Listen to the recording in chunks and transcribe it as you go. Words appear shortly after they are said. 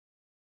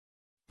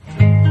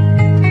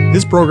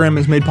This program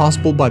is made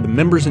possible by the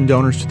members and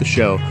donors to the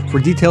show.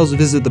 For details,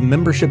 visit the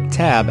membership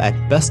tab at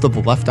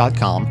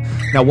bestoftheleft.com.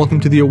 Now,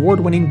 welcome to the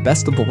award-winning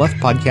Best of the Left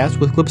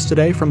podcast with clips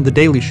today from The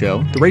Daily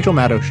Show, The Rachel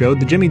Maddow Show,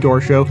 The Jimmy Dore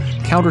Show,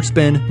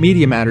 Counterspin,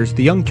 Media Matters,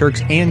 The Young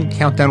Turks, and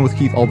Countdown with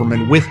Keith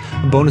Olbermann, with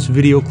a bonus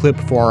video clip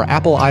for our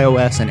Apple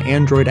iOS and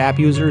Android app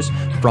users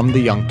from The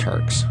Young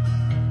Turks.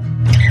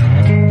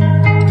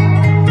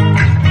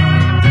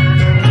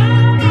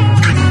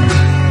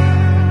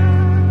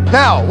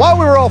 Now, while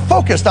we were all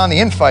focused on the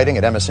infighting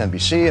at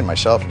MSNBC and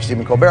myself and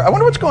Stephen Colbert, I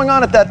wonder what's going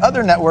on at that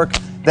other network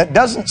that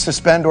doesn't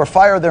suspend or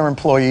fire their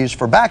employees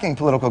for backing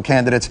political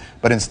candidates,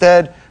 but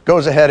instead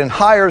goes ahead and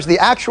hires the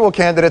actual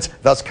candidates,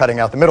 thus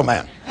cutting out the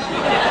middleman.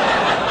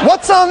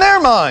 What's on their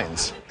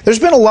minds? There's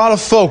been a lot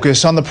of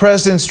focus on the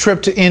president's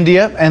trip to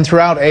India and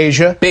throughout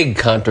Asia. Big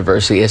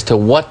controversy as to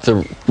what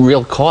the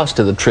real cost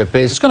of the trip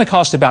is. It's going to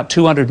cost about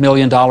 $200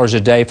 million a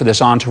day for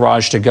this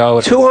entourage to go.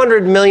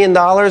 $200 million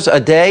a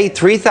day,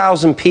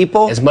 3,000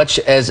 people. As much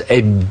as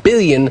 $1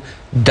 billion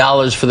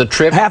for the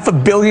trip.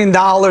 $500 million.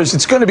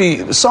 It's going to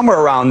be somewhere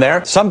around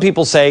there. Some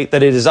people say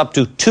that it is up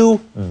to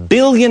 $2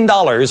 billion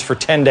for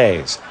 10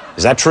 days.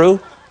 Is that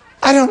true?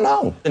 I don't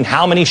know. And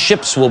how many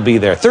ships will be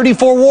there?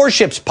 34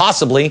 warships,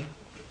 possibly.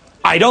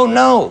 I don't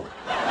know.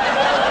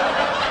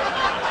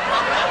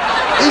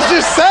 He's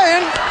just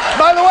saying.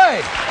 By the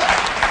way,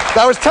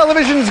 that was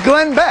television's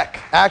Glenn Beck,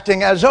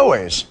 acting as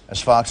always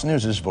as Fox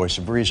News' voice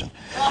of reason.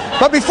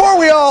 But before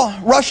we all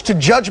rush to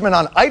judgment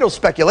on idle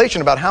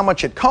speculation about how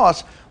much it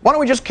costs, why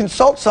don't we just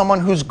consult someone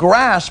whose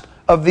grasp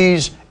of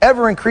these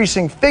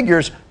ever-increasing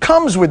figures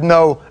comes with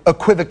no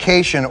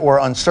equivocation or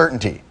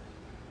uncertainty?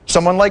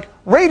 Someone like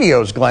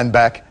radio's Glenn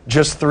Beck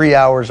just 3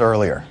 hours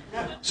earlier.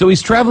 So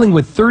he's traveling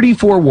with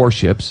 34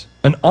 warships,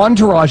 an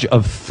entourage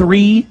of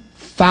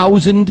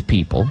 3,000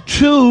 people,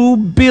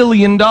 $2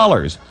 billion,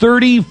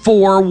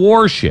 34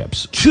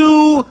 warships,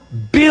 $2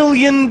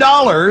 billion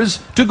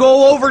to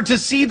go over to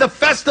see the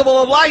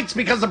Festival of Lights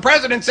because the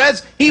president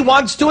says he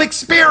wants to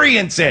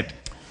experience it.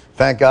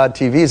 Thank God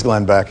TV's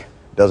Glenn Beck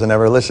doesn't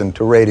ever listen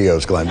to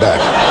radio's Glenn Beck.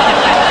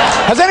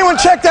 Has anyone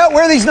checked out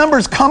where these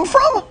numbers come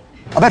from?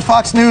 I bet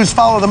Fox News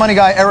Follow the Money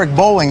guy Eric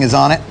Bolling is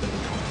on it.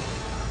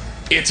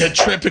 It's a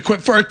trip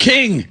equipped for a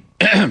king,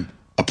 a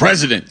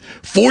president,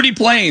 40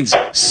 planes,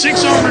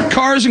 6 armored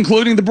cars,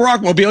 including the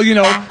Barackmobile, you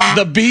know,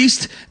 the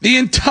Beast, the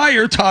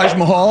entire Taj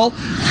Mahal,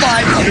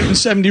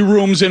 570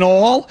 rooms in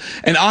all,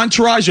 an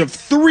entourage of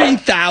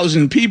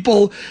 3,000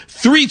 people,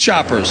 3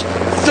 choppers,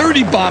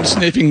 30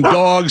 bomb-sniffing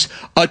dogs,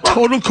 a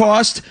total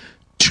cost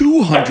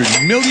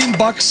 $200 million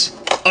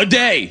a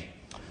day.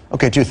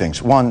 Okay, 2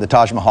 things. 1, the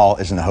Taj Mahal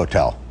isn't a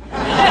hotel.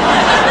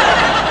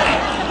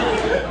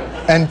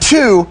 And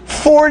 2,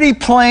 40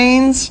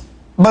 planes,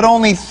 but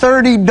only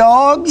 30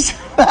 dogs?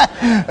 That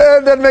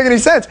doesn't make any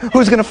sense.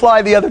 Who's going to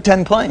fly the other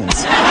 10 planes?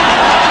 It's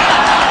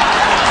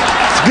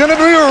going to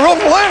be a rough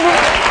landing.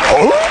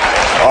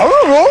 I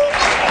don't know.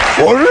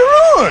 What are you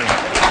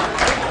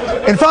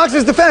doing? In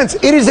Fox's defense,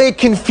 it is a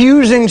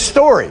confusing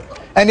story.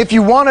 And if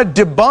you want to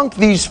debunk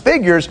these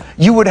figures,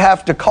 you would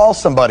have to call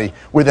somebody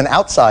with an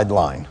outside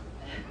line.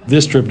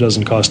 This trip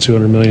doesn't cost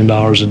 $200 million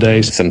a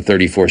day. Some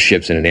 34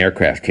 ships and an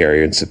aircraft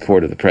carrier in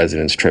support of the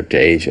president's trip to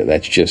Asia.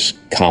 That's just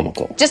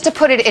comical. Just to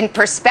put it in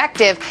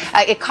perspective,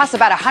 it costs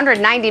about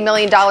 $190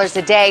 million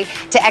a day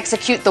to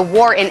execute the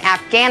war in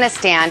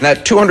Afghanistan.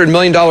 That $200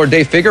 million a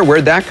day figure,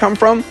 where'd that come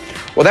from?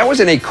 Well, that was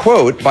in a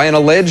quote by an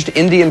alleged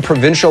Indian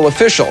provincial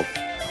official.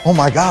 Oh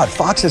my God,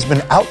 Fox has been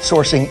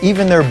outsourcing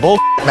even their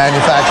bullshit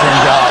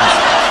manufacturing jobs.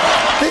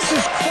 This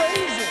is crazy.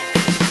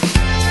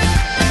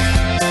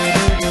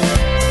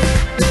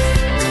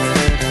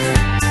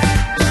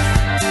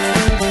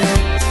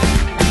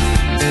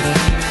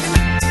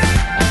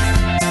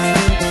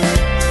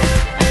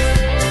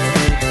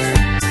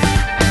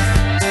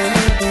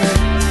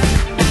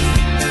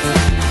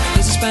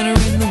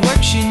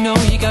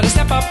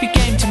 Up your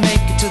game to make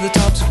it to the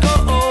top, so go.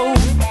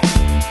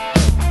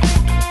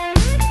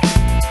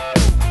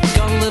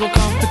 Got a little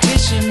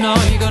competition, now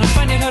you're gonna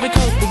find out how to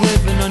cope with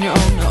living on your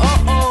own.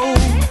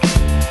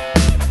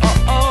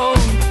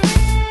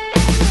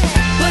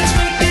 Let's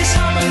make this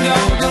happen, go.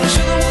 We're gonna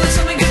show the world that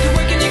something good can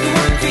work and you can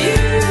work for you.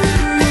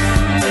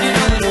 And you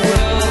know that it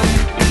will.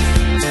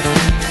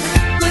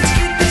 Let's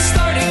get this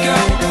started, go.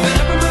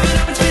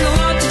 Moving up, it's been a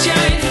lot to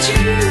change.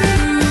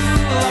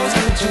 You'll always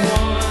get what you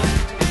want.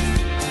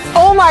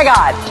 Oh my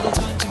God.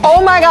 Oh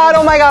my God,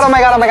 oh my God, oh my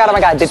God, oh my God, oh my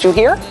God. Did you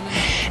hear?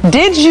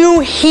 Did you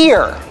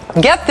hear?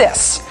 Get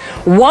this.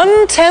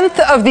 1/10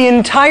 of the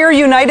entire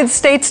United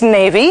States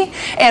Navy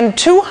and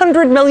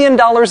 $200 million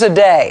a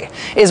day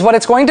is what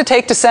it's going to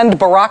take to send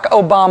Barack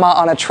Obama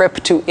on a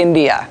trip to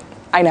India.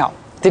 I know.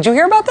 Did you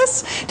hear about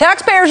this?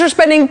 Taxpayers are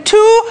spending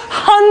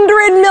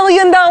 $200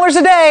 million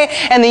a day,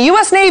 and the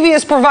U.S. Navy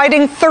is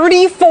providing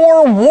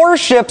 34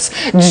 warships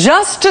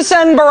just to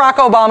send Barack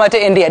Obama to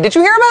India. Did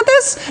you hear about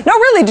this? No,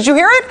 really, did you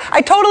hear it?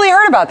 I totally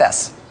heard about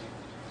this.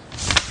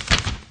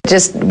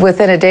 just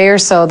within a day or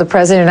so, the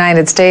President of the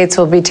United States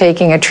will be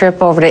taking a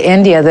trip over to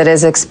India that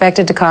is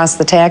expected to cost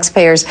the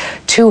taxpayers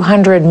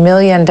 $200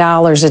 million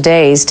a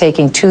day. He's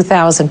taking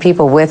 2,000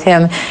 people with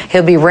him.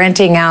 He'll be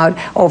renting out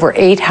over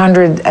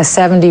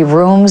 870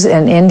 rooms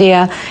in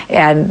India,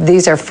 and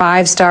these are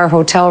five-star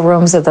hotel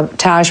rooms at the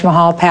Taj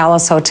Mahal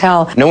Palace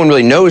Hotel. No one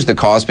really knows the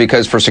cost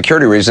because for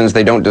security reasons,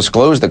 they don't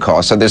disclose the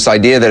cost. So this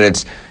idea that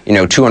it's,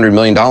 $200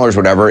 million,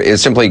 whatever,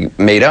 is simply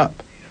made up.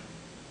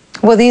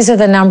 Well, these are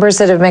the numbers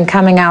that have been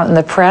coming out in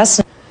the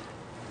press.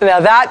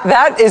 Now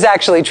that is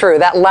actually true.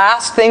 That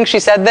last thing she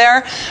said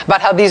there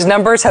about how these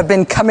numbers have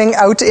been coming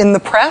out in the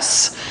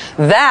press,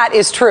 that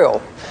is true.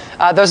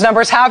 Those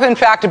numbers have in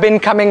fact been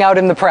coming out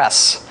in the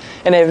press,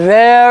 in a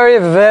very,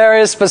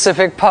 very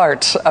specific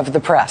part of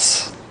the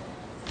press.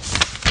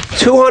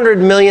 $200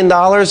 million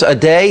a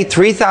day,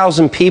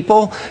 3,000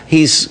 people.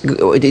 He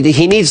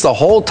needs the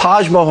whole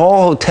Taj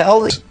Mahal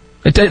hotel.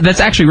 That's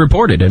actually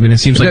reported. I mean, it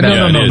seems like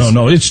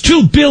No. It's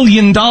 $2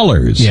 billion.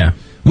 Yeah.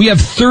 We have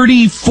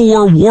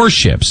 34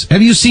 warships.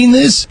 Have you seen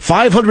this?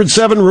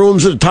 507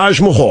 rooms at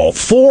Taj Mahal,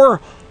 40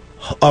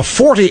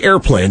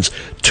 airplanes,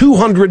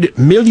 $200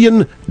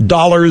 million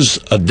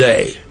a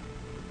day.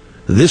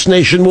 This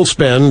nation will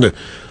spend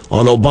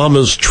on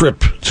Obama's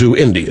trip to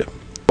India.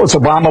 What's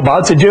Obama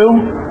about to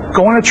do?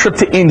 Go on a trip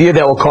to India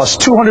that will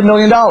cost $200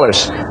 million.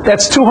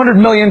 That's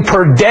 $200 million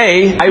per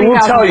day. I will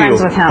tell you,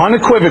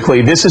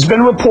 unequivocally, this has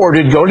been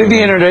reported. Go to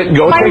the internet,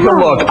 go take a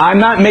look. I'm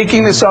not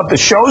making this up. The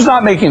show's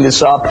not making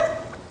this up.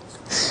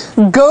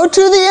 Go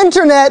to the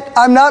internet.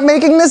 I'm not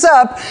making this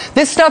up.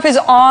 This stuff is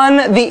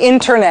on the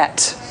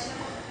internet.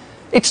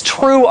 It's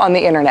true on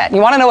the internet.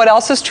 You want to know what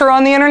else is true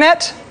on the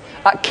internet?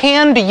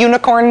 Canned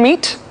unicorn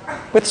meat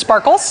with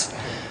sparkles.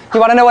 You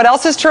want to know what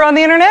else is true on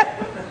the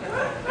internet?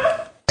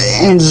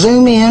 And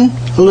zoom in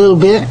a little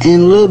bit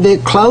and a little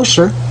bit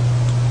closer.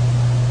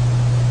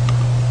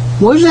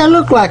 What does that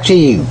look like to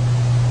you?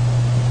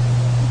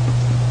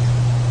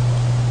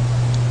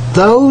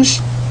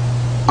 Those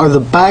are the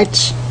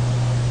bites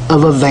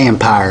of a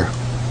vampire.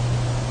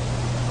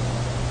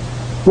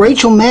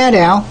 Rachel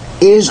Maddow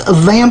is a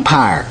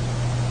vampire.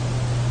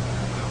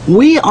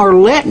 We are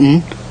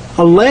letting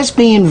a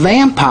lesbian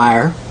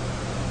vampire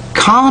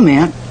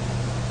comment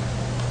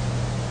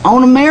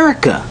on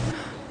America.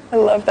 I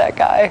love that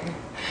guy.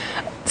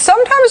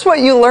 Sometimes what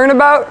you learn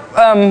about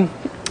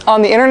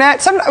on the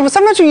internet,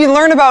 sometimes when you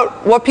learn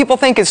about what people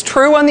think is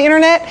true on the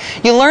internet,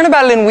 you learn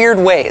about it in weird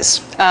ways.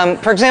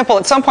 For example,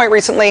 at some point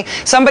recently,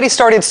 somebody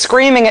started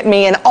screaming at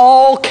me in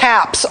all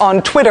caps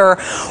on Twitter,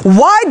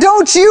 "Why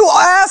don't you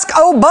ask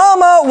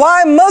Obama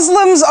why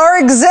Muslims are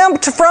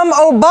exempt from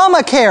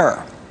Obamacare?"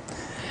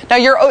 Now,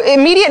 your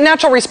immediate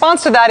natural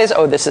response to that is,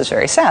 oh, this is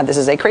very sad. This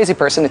is a crazy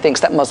person who thinks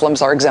that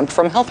Muslims are exempt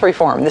from health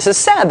reform. This is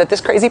sad that this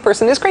crazy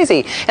person is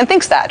crazy and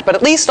thinks that. But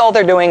at least all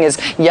they're doing is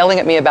yelling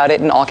at me about it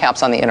in all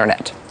caps on the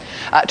internet.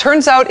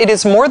 Turns out it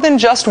is more than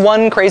just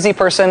one crazy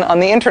person on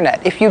the internet.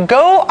 If you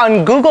go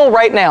on Google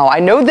right now, I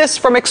know this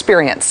from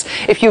experience.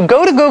 If you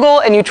go to Google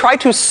and you try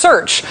to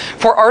search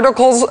for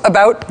articles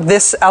about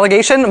this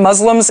allegation,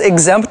 Muslims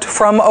exempt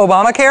from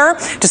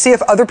Obamacare, to see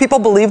if other people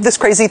believe this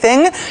crazy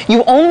thing,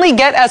 you only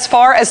get as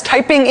far as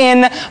typing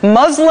in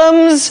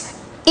Muslims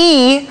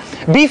E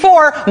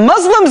before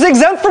Muslims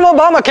exempt from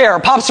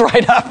Obamacare pops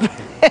right up.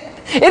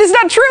 It is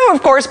not true,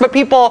 of course, but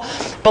people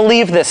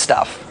believe this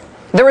stuff.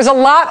 There is a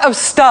lot of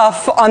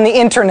stuff on the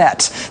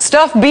internet.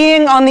 Stuff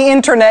being on the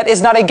internet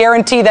is not a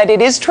guarantee that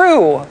it is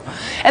true.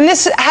 And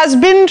this has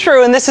been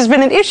true, and this has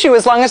been an issue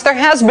as long as there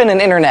has been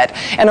an internet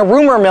and a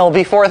rumor mill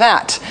before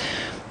that.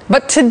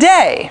 But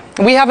today,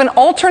 we have an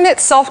alternate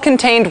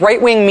self-contained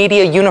right-wing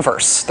media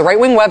universe, the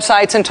right-wing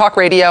websites and talk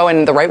radio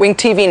and the right-wing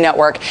TV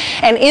network.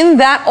 And in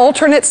that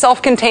alternate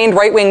self-contained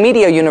right-wing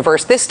media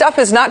universe, this stuff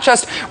is not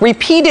just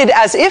repeated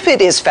as if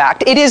it is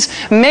fact, it is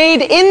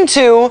made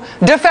into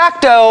de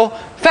facto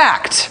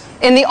fact.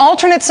 In the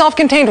alternate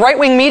self-contained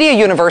right-wing media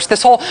universe,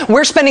 this whole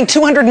we're spending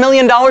 $200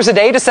 million a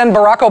day to send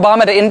Barack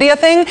Obama to India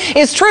thing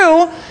is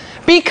true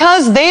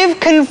because they've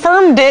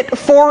confirmed it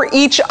for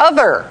each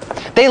other.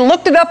 They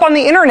looked it up on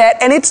the internet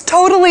and it's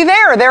totally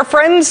there. Their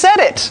friend said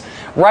it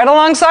right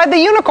alongside the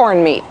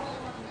unicorn meat.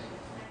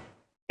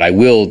 I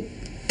will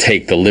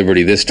take the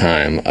liberty this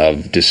time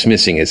of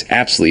dismissing as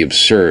absolutely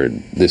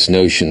absurd this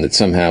notion that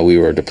somehow we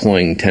were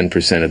deploying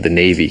 10% of the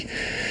Navy,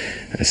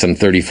 some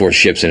 34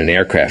 ships and an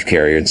aircraft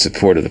carrier in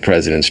support of the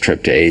president's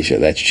trip to Asia.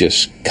 That's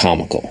just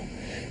comical.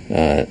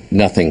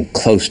 Nothing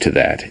close to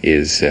that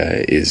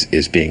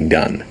is being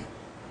done.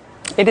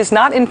 It is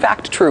not, in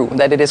fact, true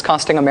that it is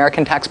costing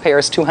American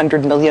taxpayers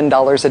 $200 million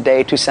a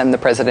day to send the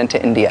president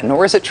to India,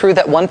 nor is it true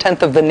that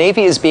 1/10 of the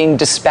Navy is being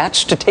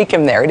dispatched to take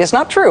him there. It is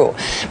not true.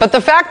 But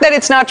the fact that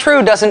it's not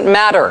true doesn't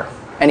matter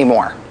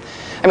anymore.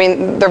 I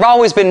mean, there have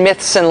always been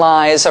myths and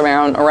lies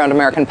around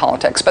American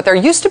politics, but there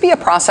used to be a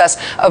process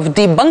of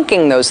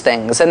debunking those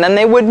things, and then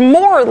they would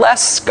more or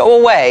less go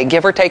away,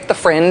 give or take the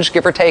fringe,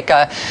 give or take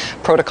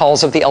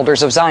protocols of the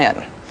Elders of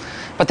Zion.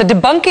 But the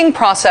debunking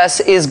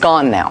process is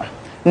gone now.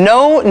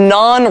 No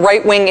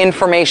non-right-wing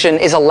information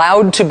is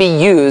allowed to be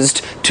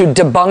used to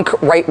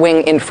debunk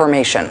right-wing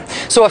information.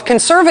 So if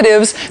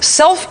conservatives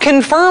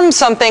self-confirm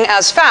something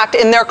as fact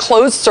in their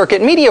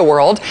closed-circuit media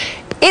world,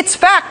 it's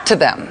fact to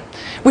them.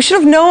 We should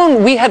have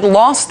known we had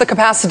lost the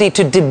capacity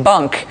to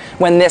debunk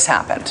when this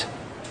happened.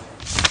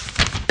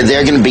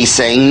 They're going to be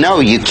saying, no,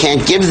 you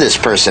can't give this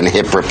person a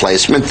hip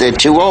replacement. They're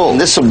too old.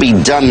 This will be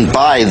done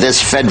by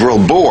this federal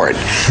board,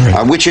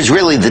 which is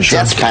really the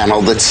death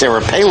panel that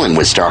Sarah Palin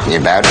was talking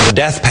about. The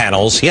death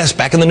panels, yes,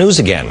 back in the news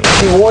again.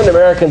 He warned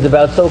Americans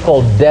about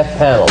so-called death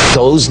panels.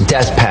 Those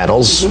death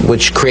panels,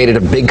 which created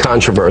a big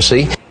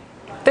controversy.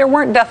 There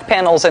weren't death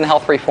panels in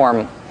health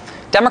reform.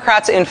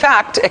 Democrats, in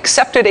fact,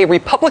 accepted a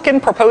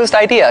Republican-proposed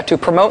idea to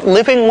promote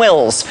living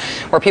wills,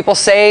 where people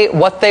say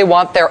what they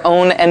want their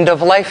own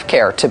end-of-life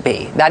care to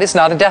be. That is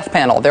not a death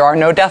panel. There are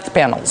no death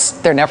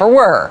panels. There never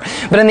were.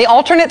 But in the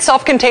alternate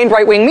self-contained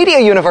right-wing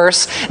media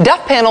universe,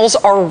 death panels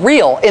are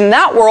real. In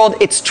that world,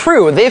 it's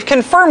true. They've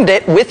confirmed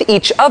it with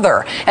each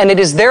other, and it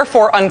is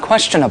therefore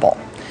unquestionable.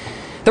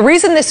 The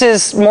reason this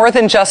is more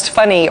than just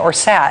funny or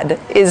sad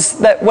is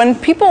that when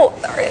people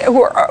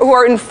who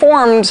are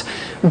informed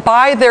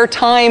by their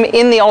time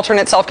in the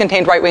alternate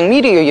self-contained right-wing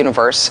media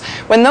universe,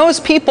 when those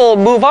people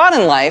move on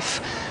in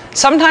life,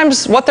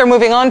 sometimes what they're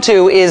moving on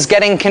to is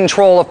getting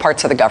control of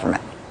parts of the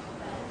government.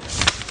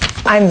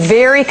 I'm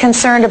very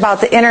concerned about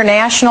the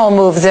international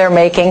move they're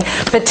making,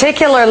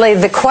 particularly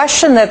the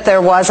question that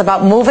there was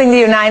about moving the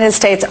United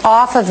States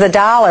off of the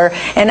dollar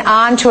and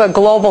onto a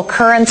global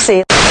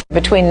currency.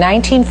 Between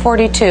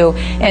 1942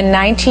 and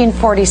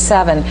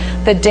 1947,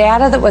 the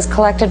data that was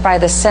collected by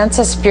the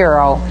Census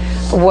Bureau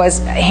was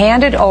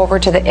handed over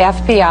to the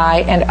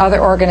FBI and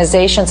other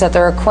organizations at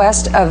the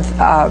request of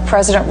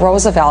President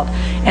Roosevelt,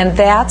 and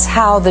that's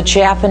how the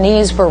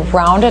Japanese were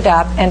rounded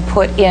up and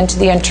put into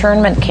the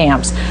internment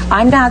camps.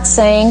 I'm not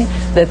saying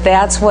that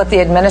that's what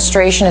the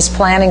administration is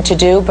planning to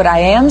do, but I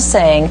am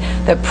saying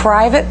that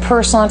private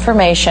personal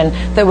information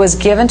that was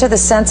given to the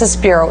Census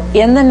Bureau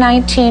in the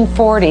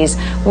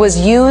 1940s was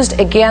used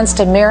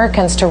against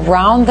Americans to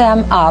round them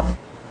up.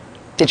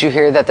 Did you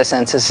hear that the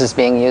census is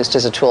being used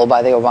as a tool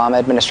by the Obama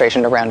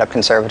administration to round up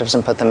conservatives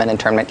and put them in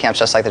internment camps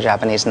just like the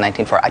Japanese in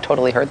 1940? I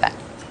totally heard that.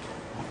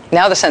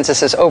 Now the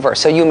census is over,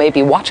 so you may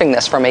be watching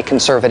this from a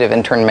conservative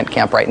internment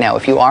camp right now.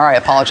 If you are, I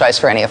apologize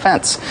for any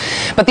offense.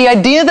 But the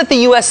idea that the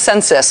U.S.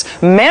 Census,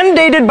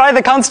 mandated by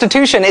the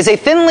Constitution, is a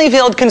thinly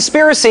veiled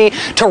conspiracy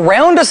to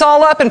round us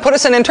all up and put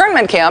us in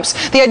internment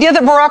camps, the idea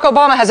that Barack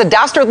Obama has a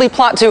dastardly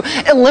plot to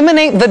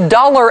eliminate the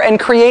dollar and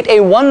create a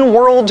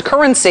one-world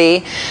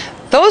currency,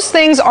 those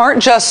things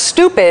aren't just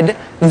stupid,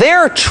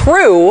 they're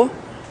true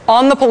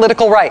on the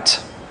political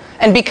right.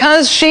 And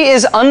because she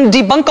is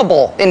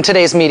undebunkable in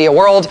today's media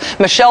world,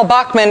 Michelle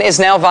Bachmann is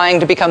now vying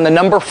to become the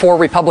 #4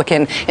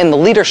 Republican in the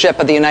leadership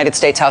of the United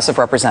States House of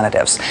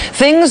Representatives.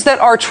 Things that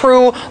are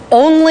true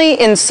only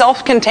in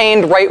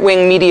self-contained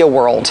right-wing media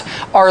world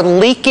are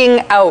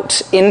leaking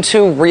out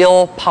into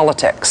real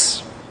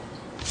politics.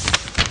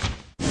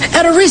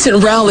 At a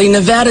recent rally,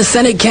 Nevada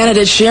Senate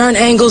candidate Sharon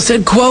Engel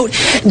said, quote,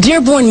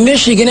 Dearborn,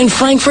 Michigan and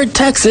Frankfort,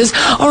 Texas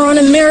are on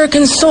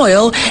American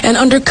soil and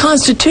under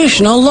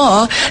constitutional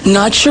law,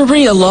 not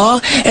Sharia law,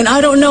 and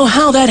I don't know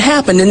how that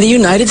happened in the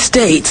United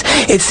States.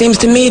 It seems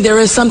to me there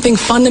is something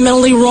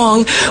fundamentally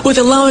wrong with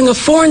allowing a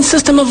foreign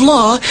system of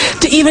law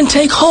to even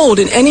take hold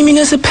in any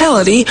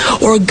municipality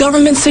or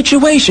government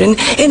situation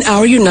in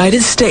our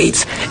United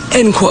States,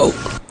 end quote.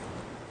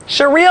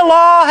 Sharia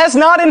law has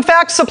not, in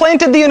fact,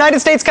 supplanted the United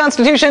States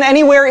Constitution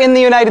anywhere in the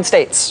United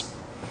States.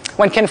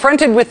 When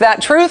confronted with that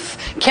truth,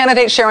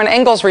 candidate Sharon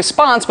Engel's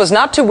response was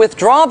not to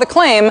withdraw the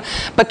claim,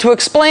 but to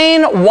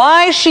explain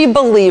why she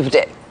believed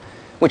it,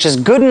 which is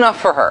good enough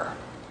for her.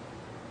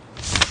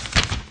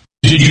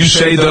 Did you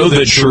say, though,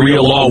 that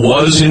Sharia law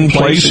was in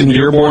place in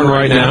Dearborn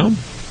right now?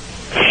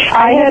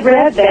 I had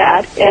read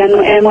that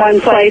in one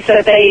place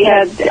that they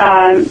had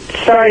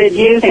started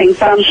using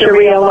some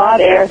Sharia law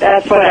there.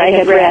 That's what I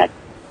had read.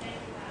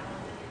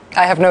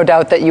 I have no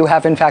doubt that you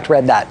have, in fact,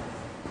 read that,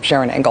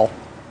 Sharon Engel.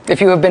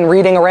 If you have been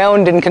reading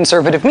around in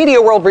conservative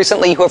media world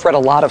recently, you have read a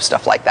lot of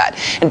stuff like that.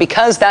 And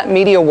because that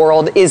media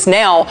world is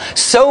now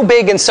so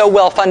big and so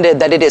well-funded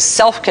that it is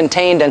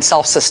self-contained and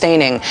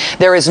self-sustaining,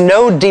 there is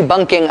no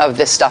debunking of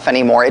this stuff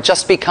anymore. It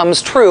just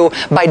becomes true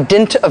by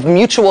dint of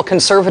mutual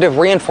conservative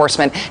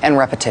reinforcement and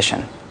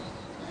repetition.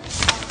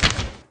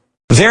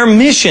 Their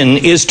mission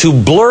is to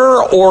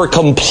blur or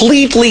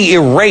completely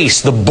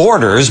erase the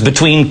borders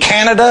between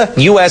Canada,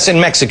 U.S.,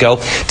 and Mexico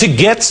to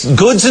get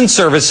goods and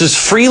services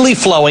freely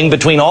flowing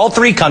between all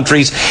three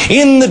countries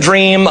in the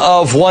dream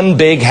of one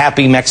big,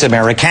 happy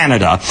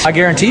Mex-Americanada. I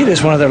guarantee you it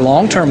is one of their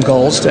long-term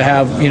goals to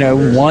have,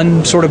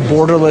 one sort of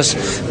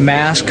borderless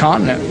mass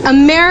continent.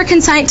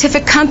 American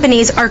scientific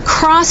companies are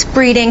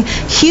crossbreeding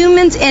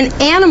humans and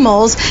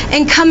animals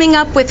and coming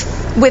up with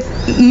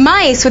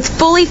mice with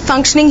fully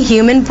functioning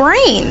human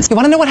brains. You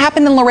want to know what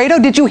happened in Laredo?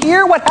 Did you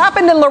hear what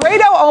happened in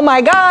Laredo? Oh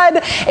my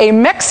God. A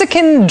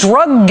Mexican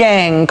drug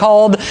gang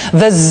called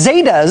the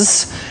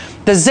Zetas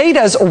The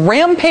Zetas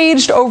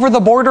rampaged over the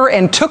border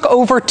and took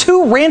over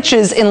 2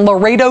 ranches in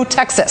Laredo,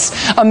 Texas.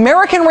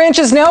 American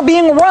ranches now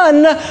being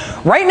run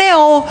right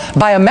now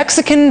by a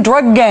Mexican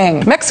drug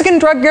gang. Mexican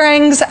drug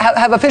gangs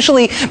have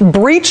officially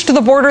breached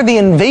the border. The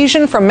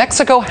invasion from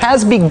Mexico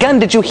has begun.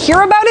 Did you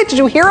hear about it? Did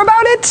you hear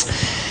about it?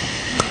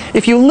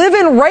 If you live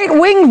in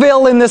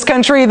right-wingville in this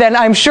country, then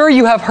I'm sure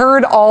you have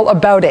heard all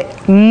about it.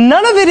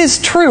 None of it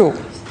is true.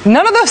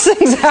 None of those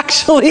things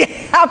actually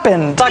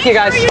happened. Talk to you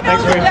guys.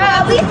 Thanks,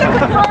 Lisa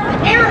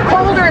confirmed Eric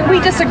Holder, and we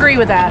disagree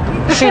with that.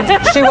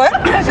 She what?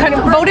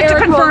 Voted to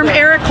confirm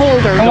Eric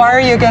Holder. And why are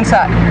you against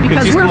that?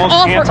 Because he's we're the most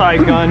all for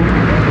anti-gun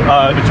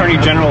attorney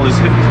general this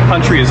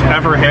country has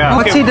ever had.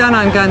 What's he done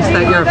on guns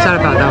that you're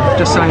upset about, though?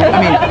 Just so I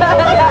mean.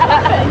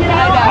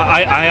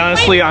 I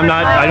honestly,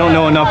 I don't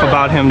know enough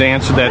about him to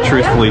answer that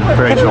truthfully,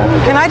 Rachel.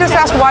 Can I just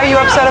ask why are you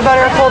upset about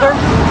Eric Holder?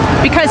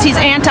 Because he's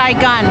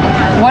anti-gun.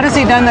 What has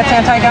he done that's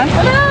anti-gun?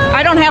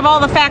 I don't have all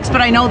the facts, but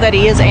I know that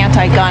he is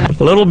anti-gun.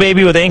 A little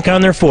baby with ink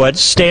on their foot,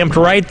 stamped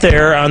right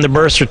there on the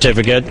birth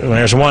certificate.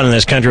 There's one in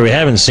this country we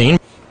haven't seen.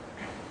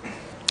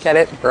 Get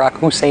it? Barack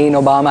Hussein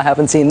Obama.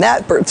 Haven't seen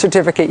that birth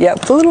certificate yet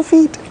with the little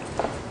feet.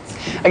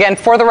 Again,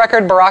 for the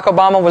record, Barack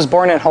Obama was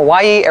born in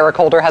Hawaii. Eric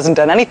Holder hasn't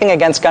done anything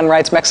against gun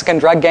rights. Mexican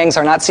drug gangs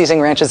are not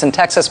seizing ranches in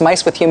Texas.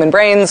 Mice with human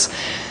brains.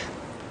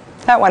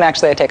 That one,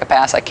 actually, I take a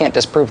pass. I can't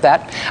disprove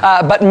that.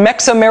 But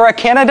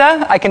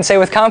Mex-America, I can say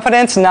with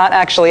confidence, not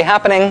actually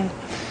happening.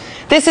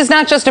 This is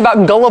not just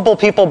about gullible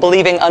people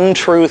believing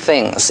untrue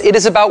things. It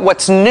is about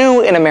what's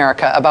new in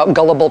America about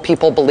gullible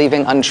people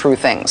believing untrue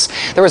things.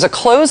 There is a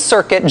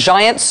closed-circuit,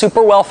 giant,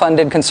 super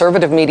well-funded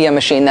conservative media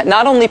machine that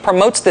not only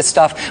promotes this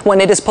stuff when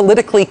it is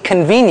politically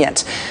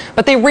convenient,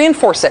 but they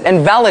reinforce it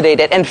and validate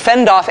it and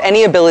fend off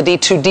any ability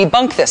to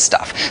debunk this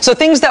stuff. So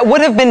things that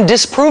would have been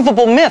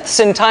disprovable myths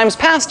in times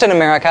past in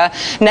America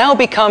now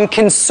become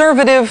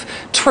conservative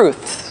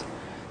truths.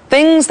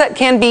 Things that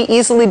can be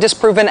easily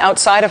disproven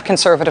outside of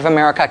conservative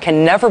America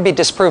can never be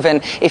disproven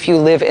if you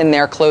live in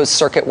their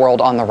closed-circuit world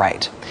on the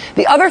right.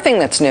 The other thing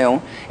that's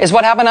new is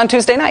what happened on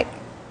Tuesday night.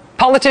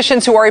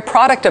 Politicians who are a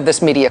product of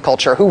this media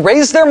culture, who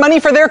raise their money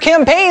for their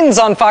campaigns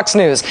on Fox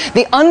News.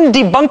 The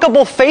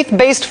undebunkable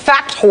faith-based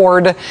fact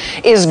horde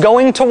is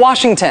going to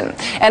Washington.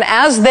 And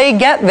as they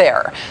get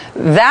there,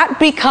 that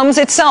becomes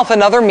itself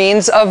another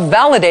means of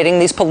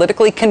validating these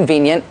politically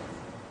convenient,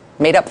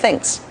 made-up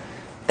things.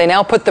 They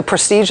now put the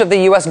prestige of the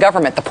U.S.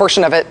 government, the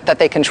portion of it that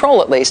they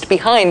control at least,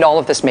 behind all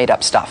of this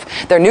made-up stuff.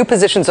 Their new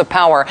positions of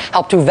power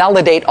help to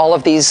validate all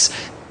of these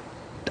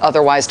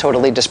otherwise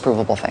totally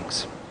disprovable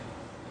things.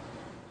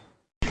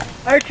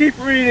 I keep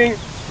reading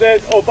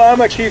that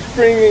Obama keeps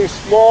bringing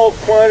small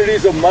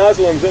quantities of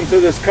Muslims into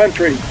this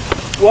country.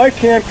 Why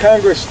can't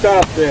Congress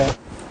stop that?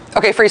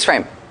 Okay, freeze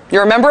frame.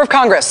 You're a member of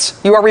Congress.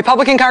 You are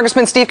Republican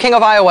Congressman Steve King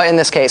of Iowa in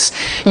this case.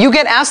 You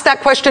get asked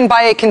that question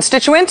by a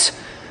constituent.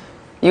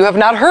 You have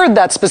not heard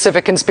that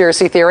specific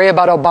conspiracy theory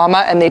about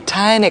Obama and the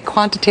tiny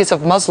quantities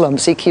of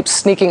Muslims he keeps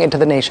sneaking into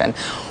the nation.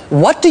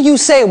 What do you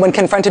say when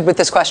confronted with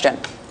this question?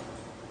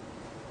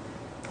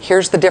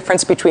 Here's the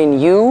difference between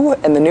you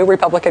and the new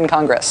Republican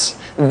Congress.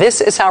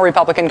 This is how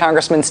Republican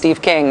Congressman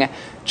Steve King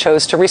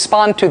chose to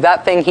respond to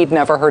that thing he'd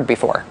never heard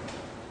before.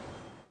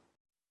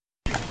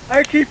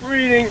 I keep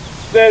reading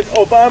that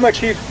Obama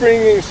keeps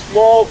bringing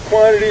small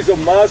quantities of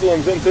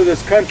Muslims into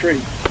this country.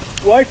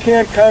 Why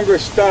can't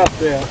Congress stop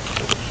that?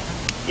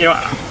 You know,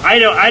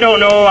 I don't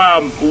know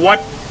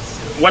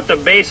what the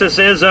basis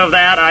is of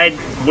that. I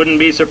wouldn't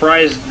be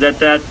surprised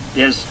that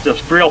is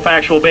the real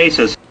factual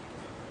basis.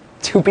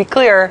 To be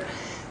clear,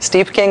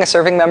 Steve King, a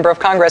serving member of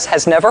Congress,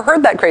 has never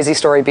heard that crazy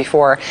story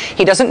before.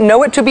 He doesn't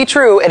know it to be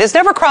true. It has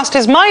never crossed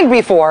his mind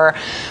before.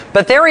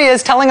 But there he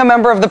is telling a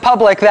member of the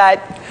public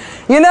that,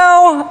 you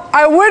know,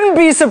 I wouldn't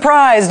be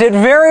surprised. It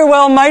very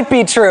well might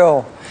be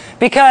true.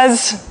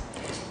 Because,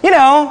 you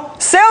know,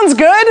 sounds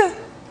good.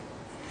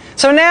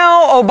 So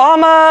now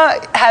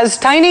Obama has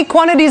tiny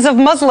quantities of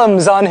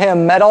Muslims on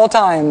him at all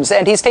times,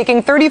 and he's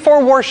taking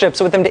 34 warships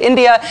with him to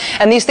India,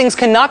 and these things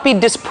cannot be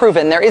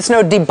disproven. There is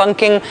no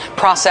debunking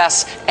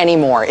process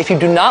anymore. If you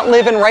do not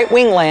live in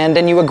right-wing land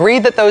and you agree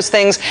that those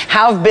things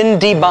have been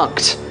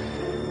debunked,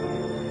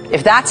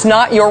 if that's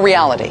not your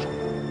reality,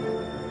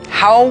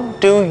 how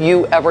do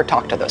you ever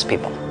talk to those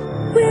people?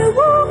 We're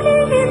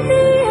walking in the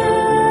air.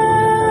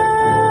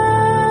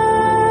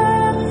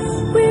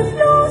 We're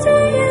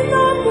floating in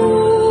the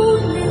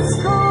moonlit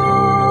sky.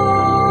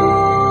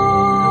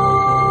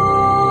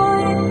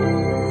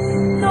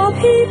 The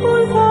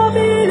people far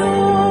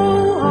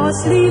below are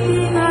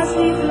sleeping as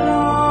we fly.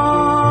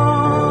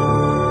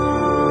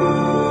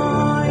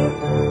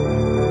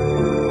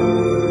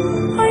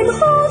 I'm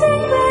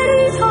holding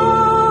very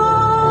tight.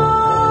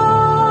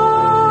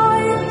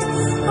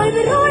 I'm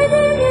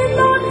riding in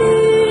the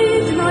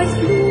midnight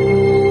blue.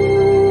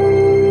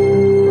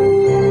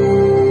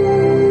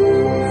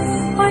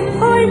 I'm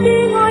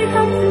finding I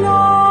can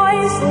fly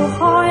so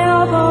high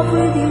above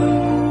with you.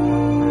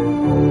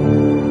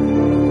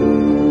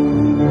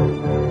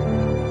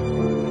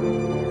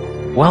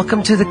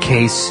 Welcome to the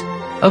case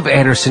of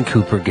Anderson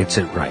Cooper gets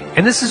it right.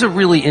 And this is a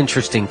really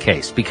interesting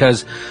case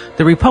because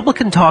the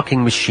Republican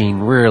talking machine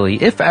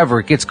rarely, if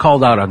ever, gets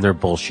called out on their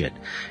bullshit.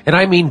 And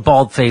I mean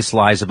bald-faced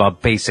lies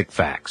about basic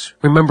facts.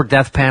 Remember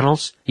death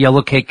panels?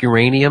 Yellow cake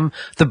uranium?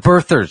 The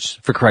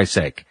birthers, for Christ's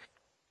sake.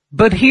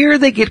 But here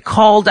they get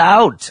called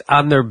out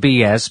on their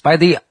BS by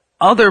the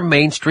other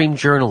mainstream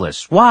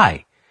journalists.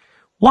 Why?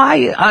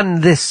 Why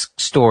on this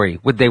story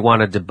would they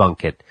want to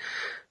debunk it?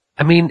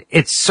 I mean,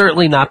 it's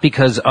certainly not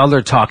because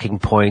other talking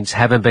points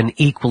haven't been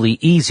equally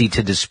easy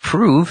to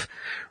disprove.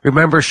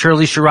 Remember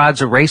Shirley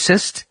Sherrod's a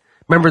racist?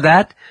 Remember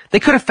that? They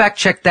could have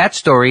fact-checked that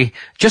story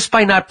just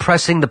by not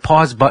pressing the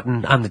pause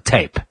button on the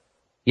tape.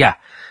 Yeah,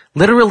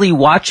 literally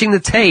watching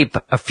the tape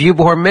a few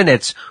more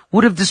minutes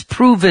would have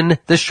disproven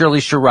the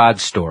Shirley Sherrod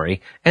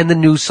story, and the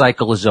news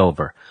cycle is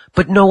over.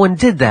 But no one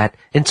did that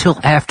until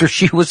after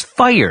she was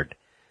fired.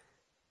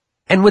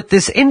 And with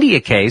this India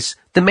case,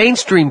 the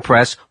mainstream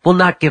press will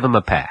not give him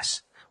a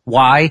pass.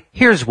 Why?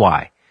 Here's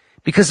why.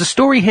 Because the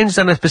story hinged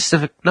on a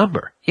specific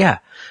number. Yeah,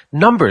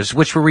 numbers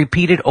which were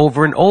repeated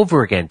over and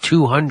over again.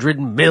 200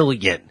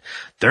 million,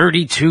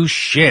 32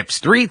 ships,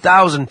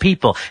 3,000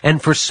 people.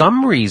 And for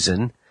some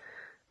reason,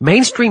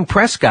 mainstream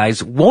press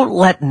guys won't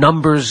let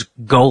numbers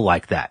go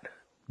like that.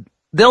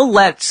 They'll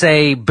let,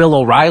 say, Bill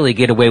O'Reilly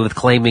get away with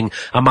claiming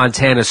a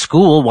Montana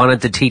school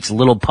wanted to teach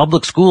little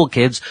public school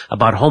kids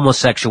about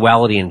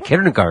homosexuality in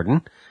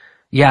kindergarten.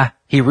 Yeah,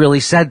 he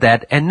really said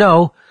that, and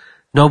no,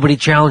 nobody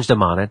challenged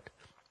him on it.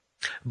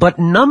 But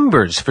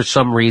numbers, for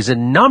some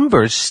reason,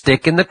 numbers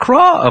stick in the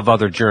craw of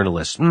other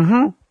journalists.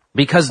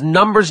 Because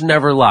numbers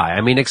never lie.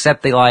 I mean,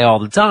 except they lie all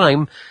the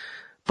time,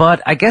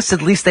 but I guess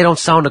at least they don't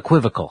sound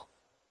equivocal.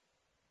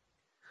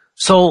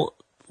 So,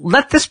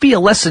 let this be a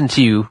lesson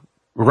to you,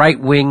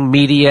 right-wing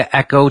media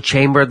echo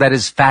chamber that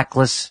is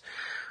factless.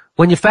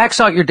 When you fax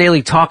out your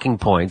daily talking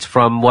points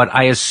from what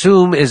I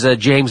assume is a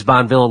James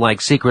Bond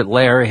villain-like secret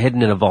lair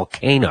hidden in a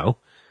volcano,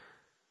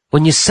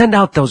 when you send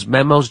out those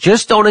memos,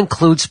 just don't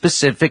include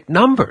specific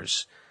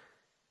numbers.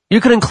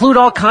 You can include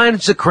all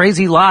kinds of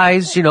crazy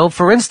lies. You know,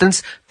 for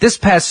instance, this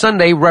past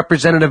Sunday,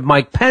 Representative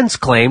Mike Pence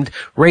claimed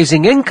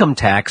raising income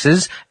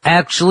taxes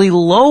actually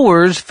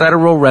lowers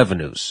federal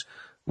revenues,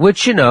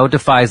 which, you know,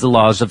 defies the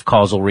laws of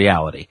causal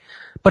reality.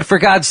 But for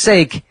God's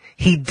sake,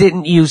 he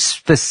didn't use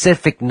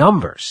specific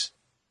numbers.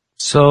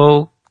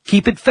 So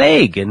keep it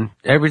vague and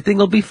everything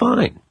will be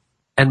fine.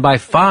 And by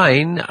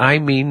fine, I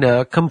mean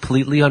a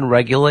completely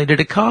unregulated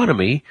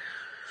economy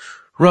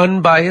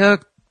run by a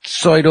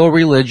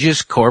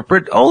pseudo-religious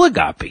corporate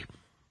oligarchy.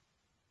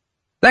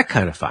 That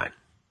kind of fine.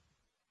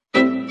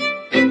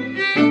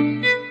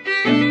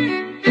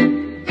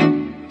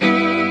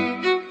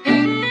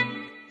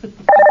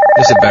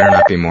 This had better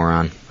not be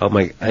moron. Oh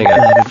my, hang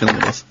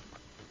on.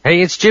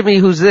 Hey, it's Jimmy.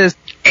 Who's this?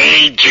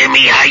 Hey,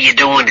 Jimmy, how you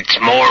doing? It's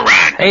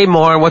Moron. Hey,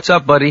 Moron. What's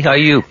up, buddy? How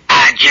you?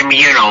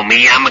 Jimmy, you know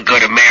me. I'm a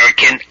good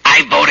American.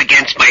 I vote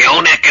against my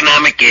own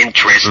economic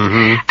interest.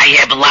 I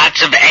have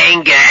lots of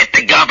anger at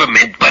the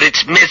government, but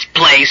it's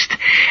misplaced.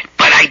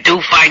 But I do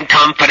find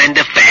comfort in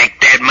the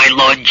fact that my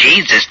Lord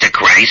Jesus the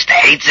Christ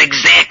hates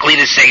exactly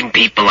the same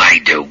people I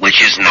do,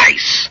 which is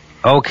nice.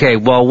 Okay,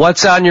 well,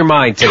 what's on your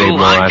mind today,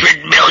 Moron?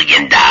 $200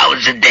 million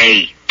a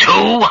day.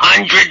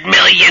 $200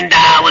 million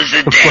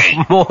a day.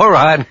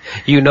 Moron,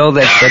 you know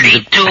that's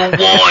 32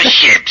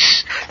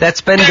 warships.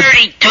 That's been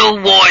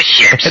 32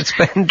 warships. That's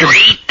been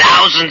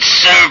 3,000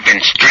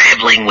 servants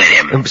traveling with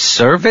him.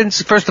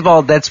 Servants? First of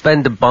all, that's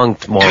been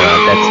debunked,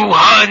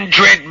 Moron.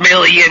 $200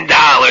 million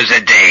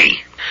a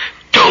day.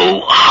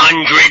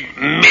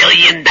 $200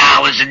 million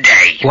a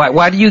day.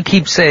 Why do you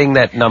keep saying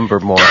that number,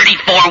 Moron?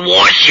 34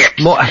 warships.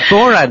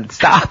 Moron,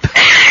 stop.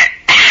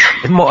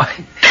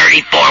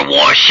 34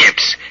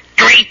 warships.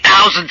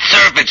 3,000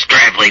 servants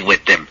traveling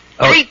with them.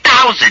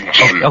 3,000,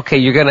 Jim. Okay,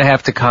 you're going to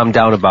have to calm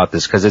down about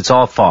this because it's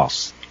all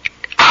false.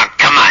 Oh,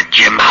 come on,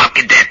 Jim. How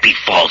could that be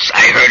false?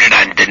 I heard it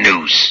on the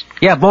news.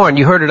 Yeah, Moron,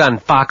 you heard it on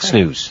Fox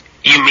News.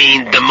 You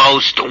mean the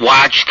most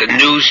watched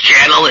news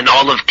channel in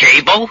all of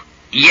cable?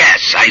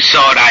 Yes, I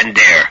saw it on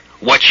there.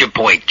 What's your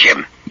point,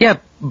 Jim? Yeah,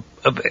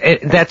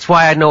 that's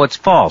why I know it's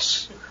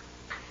false.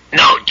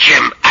 No,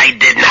 Jim, I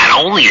did not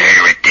only hear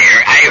it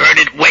there, I heard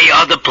it way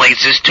other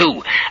places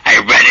too. I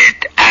read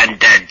it on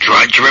the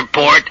Drudge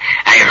Report,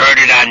 I heard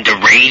it on the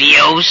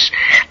radios,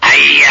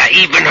 I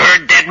even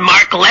heard that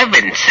Mark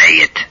Levin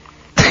say it.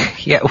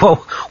 Yeah,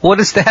 well, what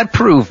does that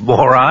prove,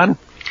 moron?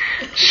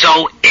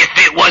 So, if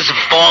it was a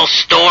false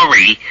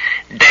story,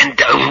 then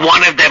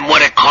one of them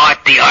would have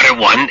caught the other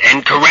one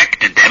and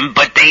corrected them,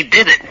 but they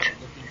didn't.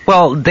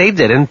 Well, they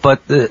didn't,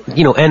 but,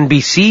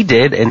 NBC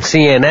did, and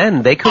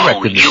CNN, they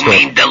corrected the story.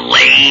 You mean the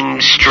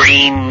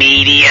lamestream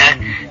media?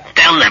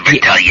 They'll never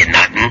tell you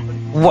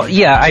nothing. Well,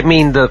 I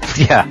mean the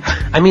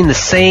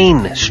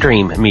sane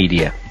stream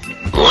media.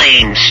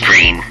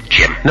 Lamestream,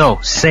 Jim. No,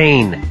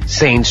 sane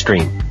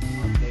stream.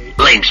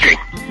 Lamestream.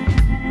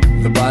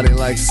 The body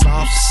like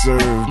soft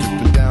serve,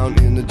 dripping down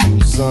in the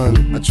June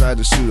sun. I tried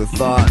to shoot a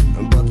thought,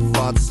 but the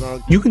thought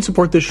sunk. You can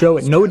support this show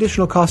at no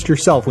additional cost to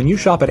yourself when you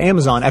shop at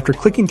Amazon after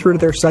clicking through to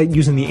their site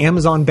using the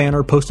Amazon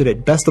banner posted at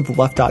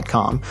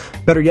bestoftheleft.com.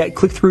 Better yet,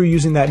 click through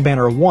using that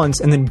banner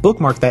once and then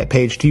bookmark that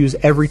page to use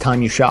every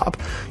time you shop.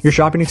 Your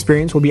shopping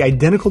experience will be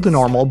identical to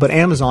normal, but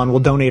Amazon will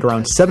donate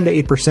around 7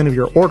 to 8% of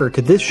your order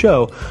to this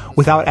show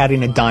without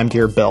adding a dime to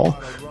your bill.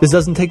 This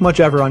doesn't take much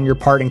effort on your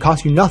part and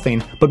costs you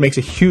nothing, but makes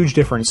a huge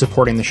difference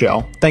supporting the show.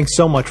 Thanks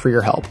so much for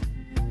your help.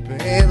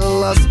 Hey, the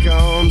lust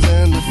comes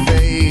in the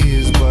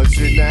phase, but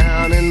you're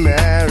down in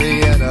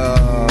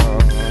Marietta.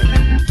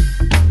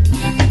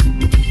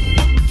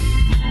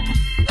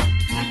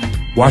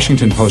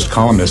 Washington Post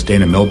columnist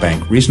Dana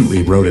Milbank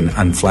recently wrote an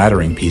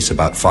unflattering piece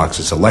about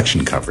Fox's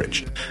election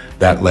coverage.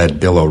 That led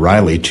Bill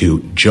O'Reilly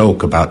to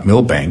joke about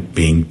Milbank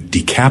being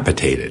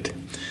decapitated.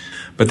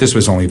 But this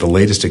was only the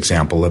latest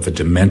example of a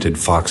demented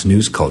Fox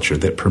News culture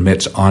that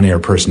permits on-air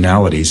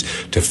personalities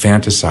to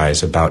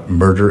fantasize about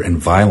murder and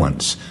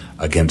violence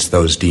against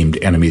those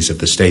deemed enemies of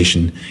the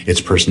station,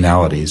 its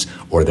personalities,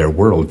 or their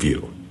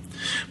worldview.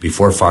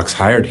 Before Fox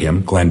hired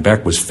him, Glenn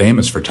Beck was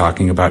famous for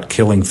talking about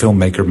killing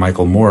filmmaker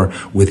Michael Moore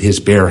with his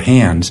bare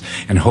hands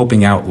and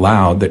hoping out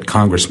loud that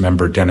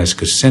Congressmember Dennis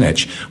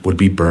Kucinich would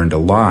be burned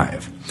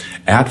alive.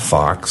 At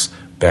Fox,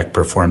 Beck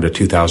performed a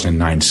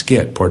 2009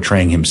 skit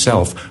portraying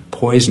himself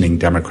poisoning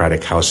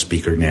Democratic House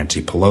Speaker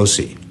Nancy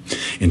Pelosi.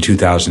 In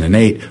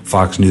 2008,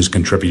 Fox News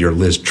contributor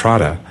Liz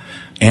Trotta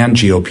and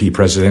GOP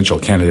presidential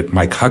candidate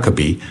Mike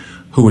Huckabee,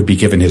 who would be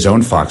given his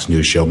own Fox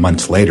News show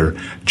months later,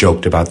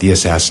 joked about the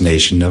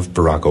assassination of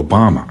Barack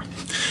Obama.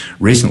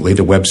 Recently,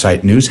 the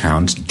website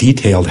Newshounds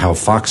detailed how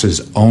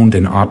Fox's owned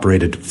and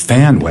operated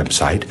fan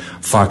website,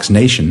 Fox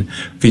Nation,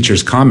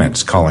 features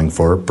comments calling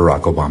for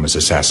Barack Obama's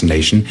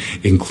assassination,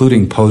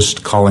 including posts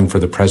calling for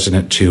the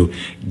president to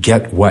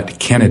get what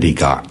Kennedy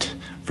got,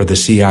 for the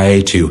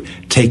CIA to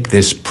take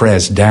this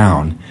prez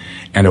down,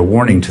 and a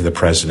warning to the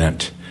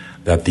president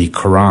that the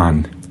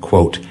Quran,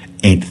 quote,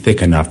 ain't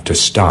thick enough to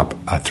stop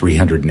a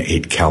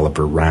 308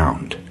 caliber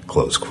round,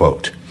 close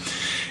quote.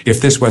 If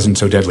this wasn't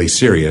so deadly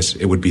serious,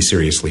 it would be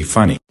seriously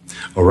funny.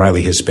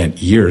 O'Reilly has spent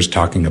years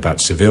talking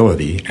about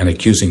civility and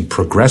accusing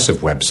progressive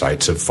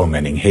websites of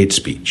fomenting hate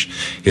speech.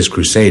 His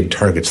crusade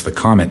targets the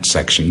comment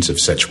sections of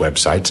such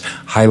websites,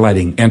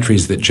 highlighting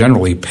entries that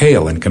generally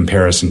pale in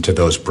comparison to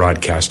those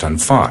broadcast on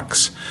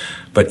Fox.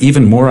 But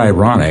even more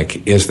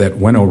ironic is that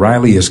when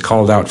O'Reilly is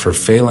called out for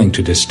failing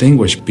to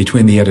distinguish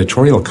between the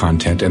editorial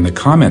content and the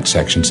comment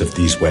sections of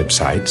these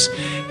websites,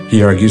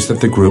 he argues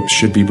that the groups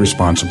should be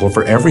responsible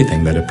for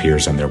everything that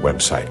appears on their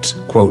websites.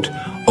 Quote,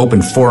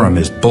 open forum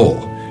is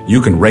bull. You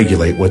can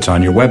regulate what's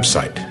on your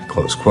website,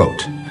 close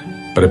quote.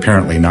 But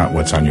apparently not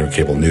what's on your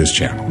cable news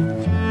channel.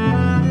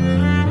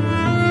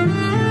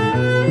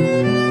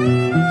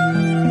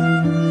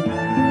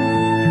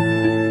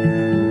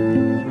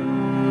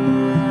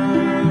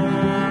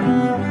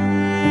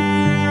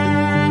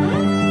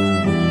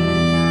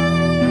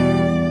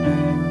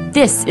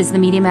 This is the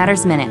Media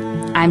Matters Minute.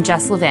 I'm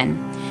Jess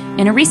Levin.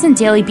 In a recent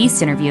Daily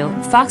Beast interview,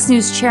 Fox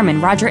News chairman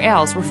Roger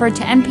Ailes referred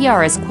to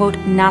NPR as, quote,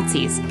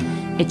 Nazis.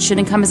 It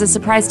shouldn't come as a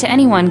surprise to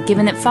anyone,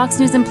 given that Fox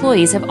News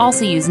employees have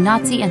also used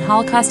Nazi and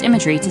Holocaust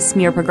imagery to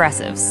smear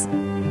progressives.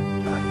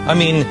 I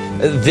mean,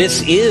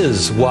 this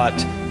is what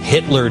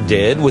Hitler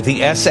did with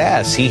the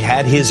SS. He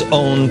had his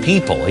own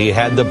people. He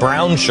had the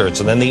brown shirts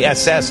and then the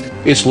SS.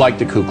 It's like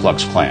the Ku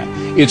Klux Klan.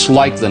 It's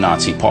like the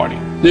Nazi Party.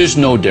 There's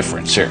no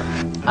difference here.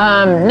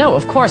 No,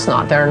 of course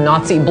not. They're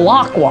Nazi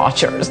bloc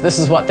watchers. This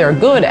is what they're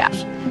good at.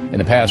 In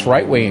the past,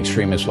 right-wing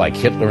extremists like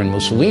Hitler and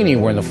Mussolini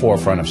were in the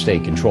forefront of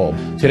state control.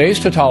 Today's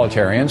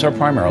totalitarians are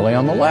primarily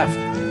on the left.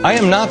 I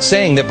am not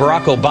saying that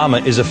Barack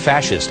Obama is a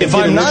fascist. If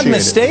I'm not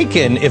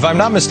mistaken,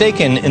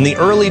 in the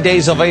early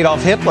days of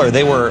Adolf Hitler,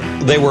 they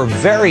were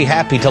very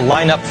happy to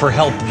line up for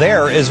help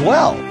there as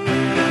well.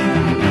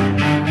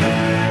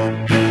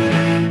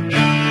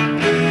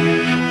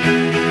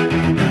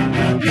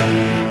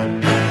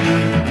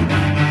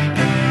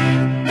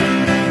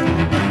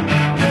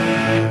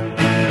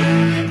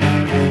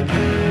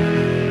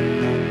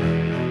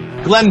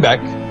 Glenn Beck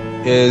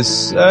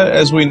is,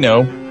 as we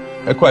know,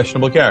 a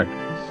questionable character,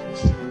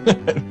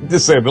 to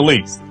say the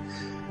least.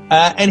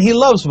 And he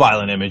loves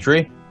violent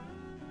imagery.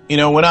 You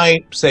know, when I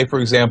say, for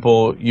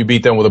example, you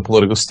beat them with a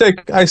political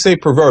stick, I say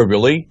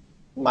proverbially,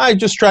 I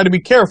just try to be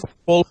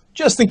careful,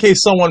 just in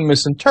case someone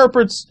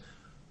misinterprets.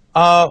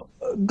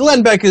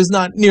 Glenn Beck is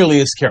not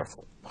nearly as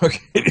careful,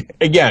 okay?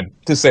 Again,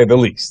 to say the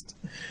least.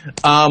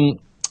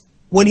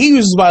 When he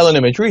uses violent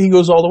imagery, he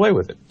goes all the way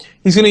with it.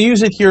 He's going to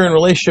use it here in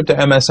relationship to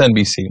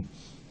MSNBC.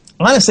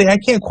 Honestly, I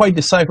can't quite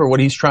decipher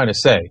what he's trying to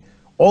say.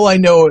 All I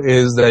know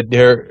is that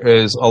there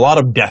is a lot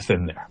of death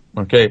in there,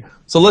 okay?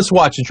 So let's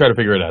watch and try to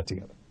figure it out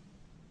together.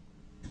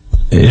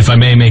 If I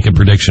may make a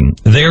prediction,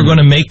 they are going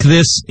to make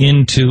this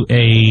into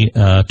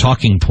a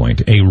talking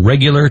point, a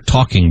regular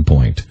talking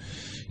point.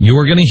 You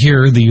are going to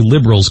hear the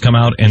liberals come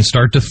out and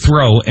start to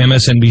throw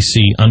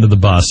MSNBC under the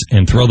bus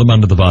and throw them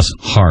under the bus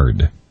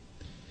hard.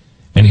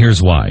 And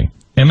here's why.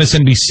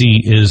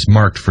 MSNBC is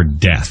marked for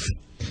death.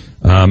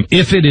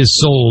 If it is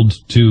sold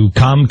to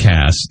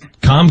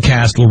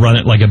Comcast will run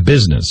it like a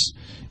business.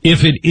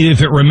 If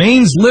it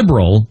remains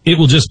liberal, it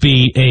will just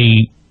be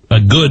a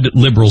good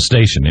liberal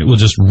station. It will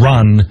just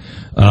run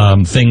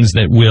things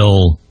that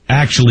will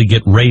actually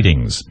get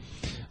ratings.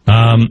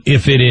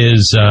 If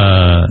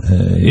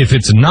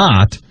it's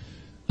not,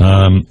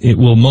 it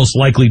will most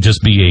likely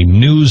just be a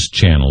news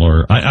channel,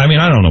 or I mean,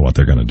 I don't know what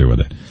they're going to do with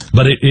it,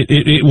 but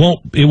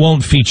it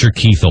won't feature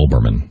Keith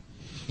Olbermann,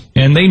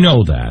 and they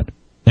know that.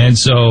 And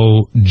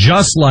so,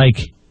 just like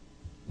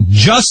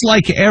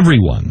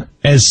everyone,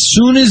 as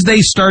soon as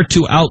they start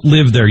to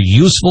outlive their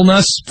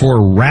usefulness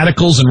for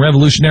radicals and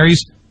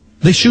revolutionaries,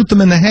 they shoot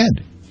them in the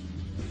head.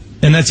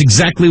 And that's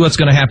exactly what's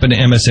going to happen to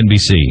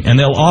MSNBC. And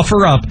they'll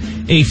offer up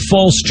a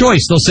false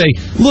choice. They'll say,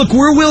 look,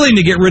 we're willing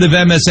to get rid of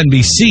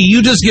MSNBC.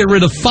 You just get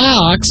rid of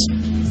Fox,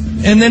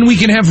 and then we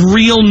can have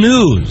real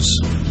news.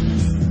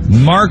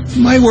 Mark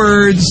my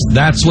words,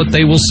 that's what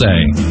they will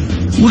say.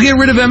 We'll get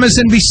rid of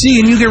MSNBC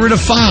and you get rid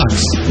of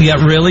Fox. Yeah,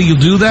 really? You'll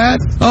do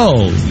that?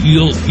 Oh,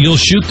 you'll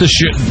shoot the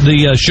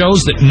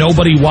shows that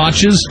nobody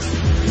watches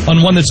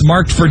on one that's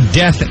marked for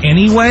death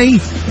anyway?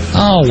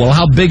 Oh, well,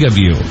 how big of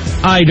you?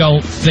 I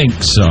don't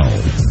think so.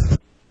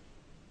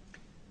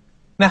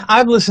 Now,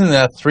 I've listened to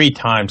that 3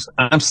 times.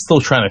 I'm still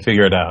trying to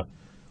figure it out.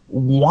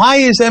 Why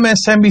is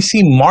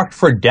MSNBC marked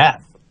for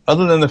death?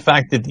 Other than the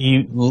fact that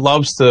he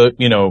loves to,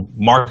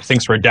 mark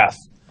things for death.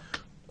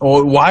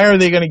 Or why are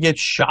they going to get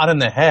shot in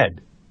the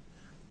head?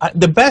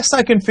 The best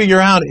I can figure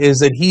out is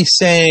that he's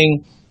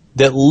saying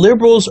that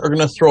liberals are going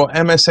to throw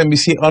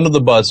MSNBC under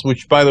the bus,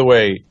 which, by the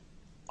way,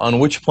 on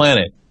which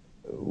planet?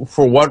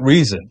 For what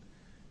reason?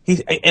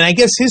 And I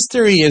guess his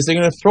theory is they're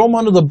going to throw him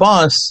under the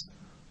bus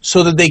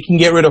so that they can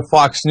get rid of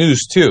Fox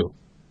News, too.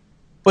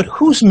 But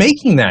who's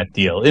making that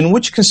deal? In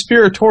which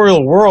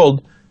conspiratorial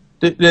world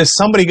is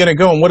somebody going to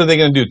go, and what are they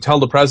going to do? Tell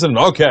the president,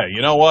 okay,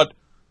 you know what?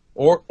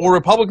 Or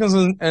Republicans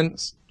and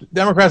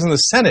Democrats in the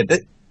Senate,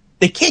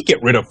 they can't get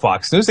rid of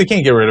Fox News. They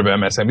can't get rid of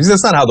MSNBC.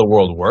 That's not how the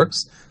world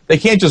works. They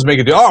can't just make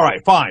a deal. All right,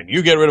 fine.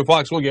 You get rid of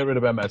Fox, we'll get rid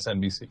of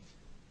MSNBC.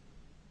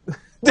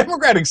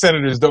 Democratic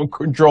senators don't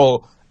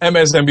control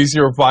MSNBC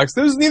or Fox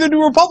News. Neither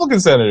do Republican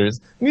senators.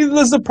 Neither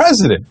does the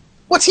president.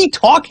 What's he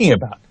talking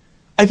about?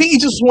 I think he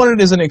just wanted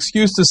it as an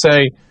excuse to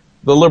say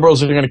the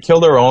liberals are going to kill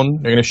their own.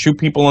 They're going to shoot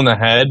people in the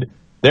head.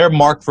 They're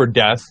marked for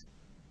death,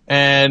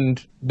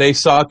 and they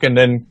suck. And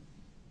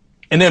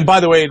then, by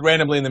the way,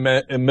 randomly in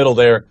the middle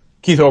there,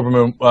 Keith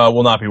Olbermann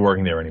will not be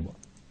working there anymore.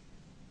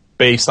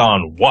 Based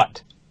on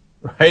what?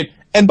 Right?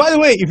 And by the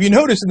way, if you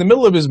notice, in the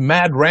middle of his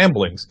mad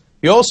ramblings,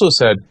 he also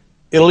said,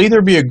 it'll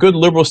either be a good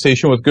liberal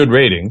station with good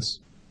ratings,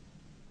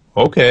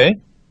 okay,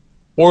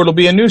 or it'll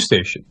be a news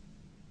station.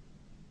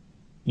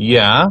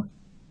 Yeah,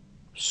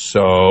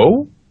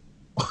 so?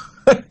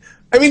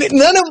 I mean,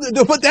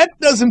 but that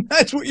doesn't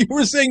match what you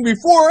were saying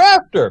before or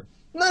after.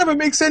 None of it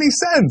makes any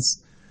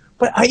sense.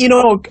 But,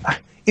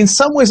 in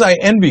some ways I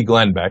envy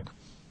Glenn Beck,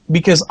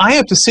 because I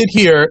have to sit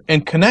here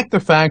and connect the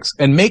facts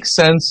and make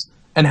sense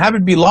and have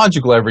it be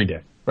logical every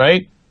day,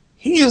 right?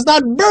 He is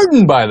not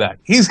burdened by that.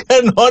 He's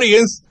got an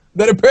audience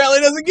that apparently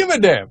doesn't give a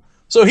damn.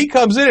 So he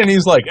comes in and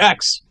he's like,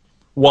 X,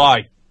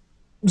 Y,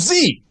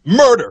 Z,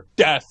 murder,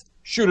 death,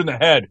 shoot in the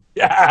head.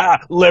 Yeah,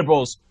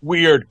 liberals,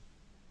 weird,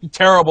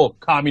 terrible,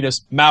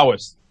 communist,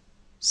 Maoist.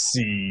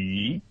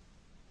 See?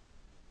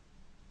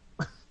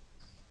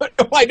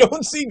 I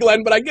don't see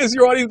Glenn, but I guess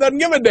your audience doesn't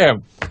give a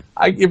damn.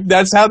 If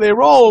that's how they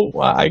roll,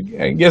 well, I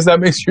guess that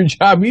makes your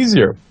job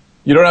easier.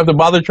 You don't have to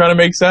bother trying to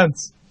make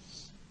sense.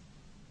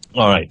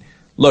 All right.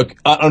 Look,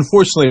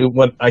 unfortunately,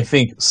 what I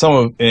think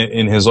some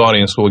in his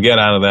audience will get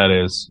out of that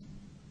is,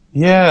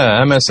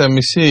 yeah,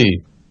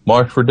 MSNBC,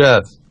 marked for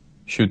death,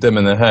 shoot them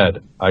in the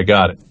head. I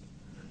got it.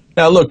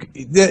 Now, look,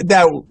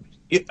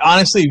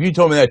 honestly, if you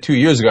told me that 2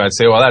 years ago, I'd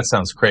say, well, that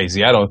sounds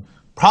crazy.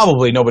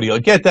 Probably nobody will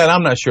get that.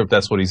 I'm not sure if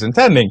that's what he's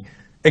intending,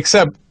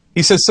 except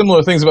he says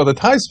similar things about the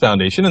Tides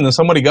Foundation, and then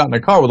somebody got in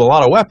a car with a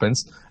lot of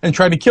weapons and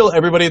tried to kill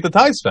everybody at the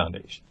Tides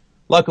Foundation.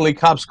 Luckily,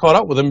 cops caught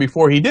up with him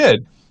before he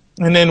did.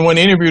 And then when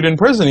interviewed in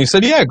prison, he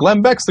said, yeah,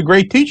 Glenn Beck's the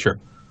great teacher.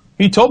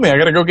 He told me I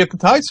got to go get the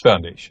Tides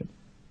Foundation.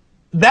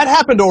 That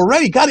happened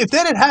already. God, if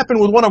that had happened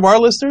with one of our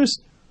listeners,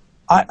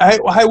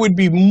 I would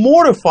be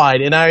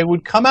mortified, and I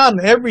would come out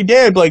and every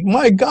day I'd be like,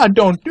 my God,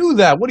 don't do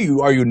that.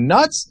 Are you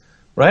nuts?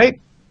 Right?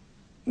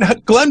 Now,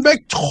 Glenn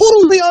Beck,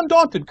 totally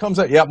undaunted, comes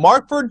out, yeah,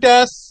 mark for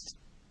death,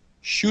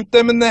 shoot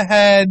them in the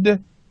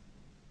head.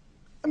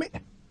 I mean,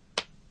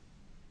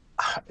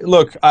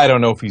 look, I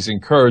don't know if he's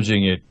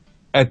encouraging it.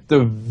 At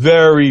the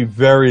very,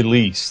 very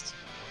least,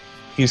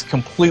 he's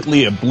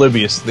completely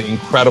oblivious to the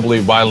incredibly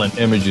violent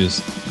images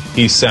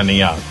he's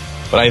sending out.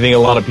 But I think a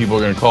lot of people are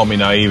going to call me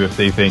naive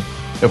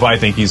if I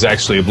think he's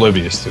actually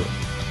oblivious to it.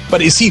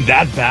 But is he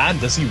that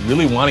bad? Does he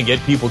really want to get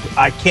people to...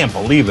 I can't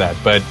believe that,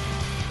 but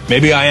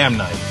maybe I am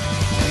naive.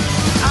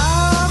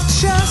 I've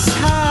just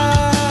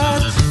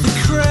had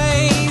the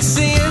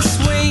craziest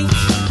week.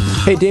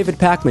 Hey, David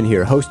Pakman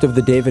here, host of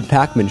The David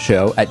Pakman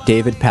Show at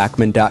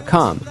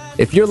davidpakman.com.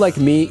 If you're like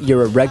me,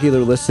 you're a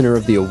regular listener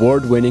of the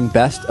award-winning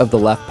Best of the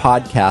Left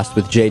podcast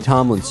with Jay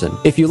Tomlinson.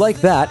 If you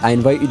like that, I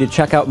invite you to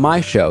check out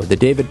my show, The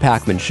David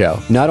Pakman Show.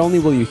 Not only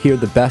will you hear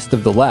the best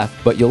of the left,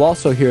 but you'll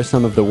also hear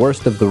some of the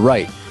worst of the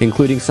right,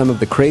 including some of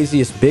the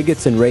craziest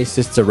bigots and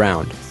racists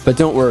around. But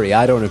don't worry,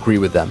 I don't agree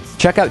with them.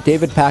 Check out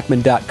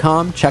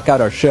davidpakman.com, check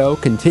out our show,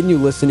 continue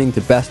listening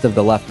to Best of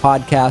the Left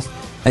podcast,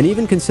 and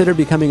even consider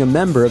becoming a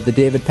member of The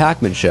David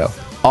Pakman Show,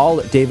 all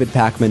at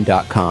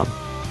davidpakman.com.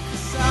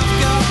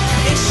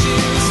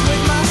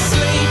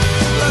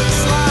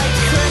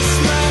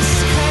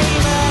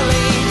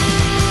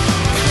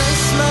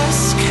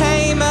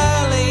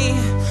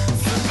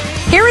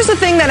 Here is the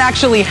thing that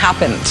actually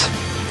happened.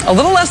 A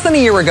little less than a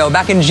year ago,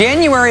 back in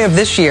January of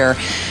this year,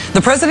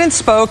 the president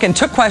spoke and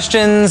took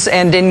questions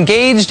and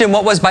engaged in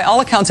what was, by all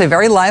accounts, a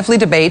very lively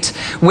debate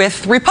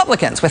with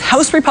Republicans, with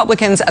House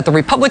Republicans at the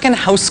Republican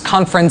House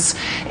Conference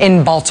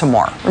in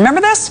Baltimore.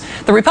 Remember this?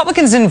 The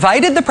Republicans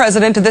invited the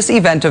president to this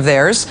event of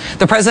theirs.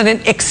 The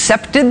president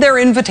accepted their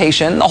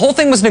invitation. The whole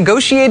thing was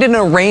negotiated and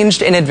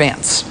arranged in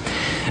advance.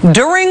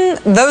 During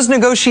those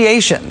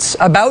negotiations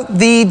about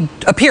the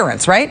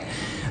appearance, right?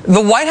 The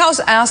White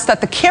House asked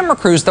that the camera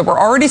crews that were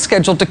already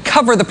scheduled to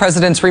cover the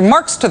president's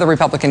remarks to the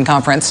Republican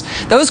conference,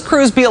 those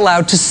crews be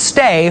allowed to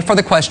stay for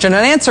the question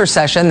and answer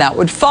session that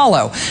would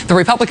follow. The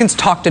Republicans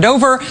talked it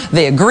over,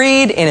 they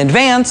agreed in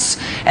advance,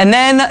 and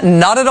then,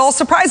 not at all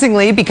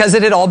surprisingly, because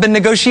it had all been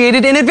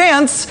negotiated in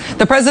advance,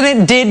 the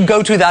president did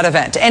go to that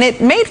event. And it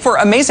made for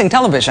amazing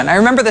television. I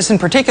remember this in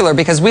particular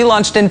because we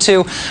launched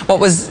into what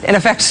was, in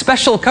effect,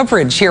 special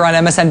coverage here on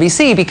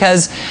MSNBC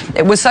because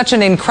it was such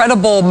an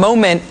incredible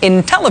moment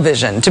in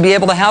television to be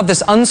able to have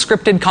this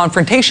unscripted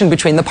confrontation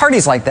between the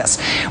parties like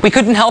this. We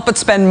couldn't help but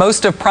spend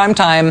most of prime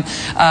time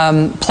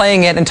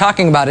playing it and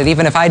talking about it,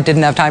 even if I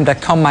didn't have time to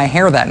comb my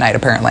hair that night,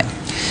 apparently.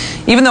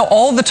 Even though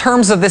all the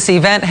terms of this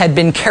event had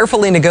been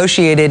carefully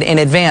negotiated in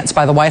advance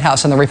by the White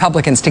House and the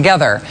Republicans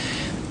together,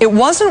 it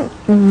wasn't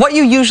what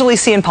you usually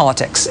see in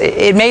politics.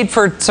 It made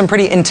for some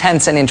pretty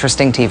intense and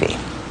interesting TV.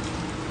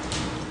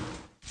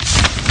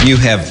 You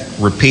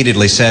have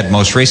repeatedly said,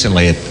 most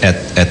recently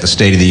at the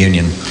State of the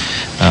Union,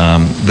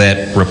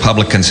 that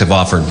Republicans have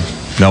offered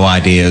no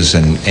ideas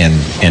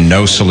and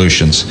no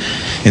solutions,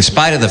 in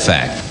spite of the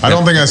fact. I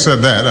don't think I said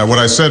that. What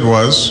I said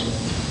was,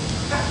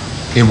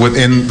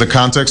 within the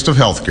context of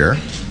health care,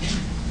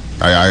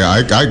 I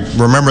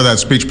remember that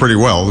speech pretty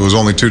well. It was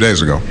only 2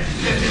 days ago.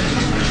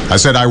 I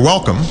said I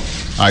welcome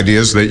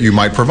ideas that you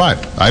might provide.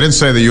 I didn't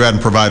say that you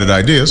hadn't provided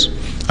ideas.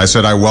 I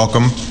said I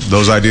welcome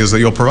those ideas that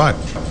you'll provide.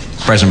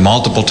 President,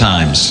 multiple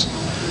times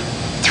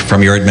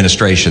from your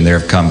administration, there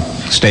have come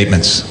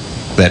statements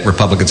that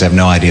Republicans have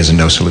no ideas and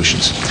no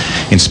solutions.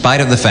 In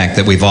spite of the fact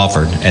that we've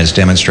offered, as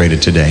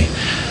demonstrated today,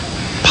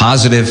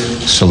 positive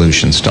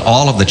solutions to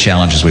all of the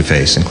challenges we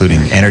face, including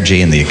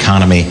energy and the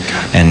economy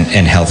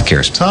and health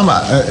care. Tom,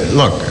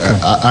 look,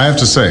 I have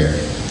to say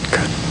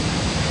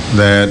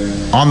that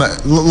on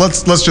the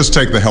let's just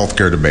take the health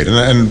care debate,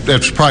 and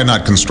it's probably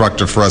not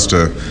constructive for us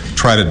to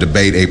try to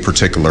debate a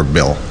particular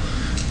bill.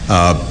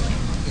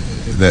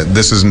 That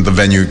this isn't the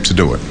venue to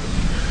do it.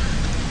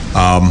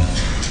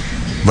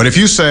 But if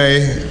you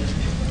say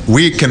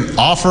we can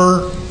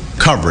offer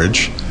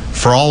coverage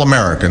for all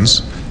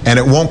Americans and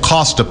it won't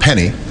cost a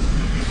penny,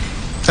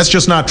 that's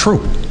just not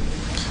true.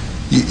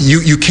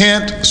 You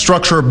can't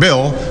structure a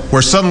bill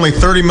where suddenly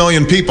 30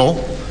 million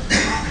people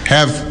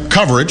have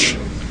coverage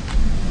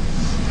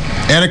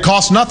and it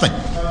costs nothing.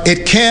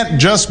 It can't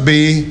just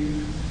be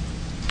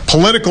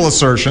political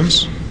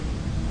assertions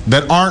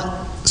that aren't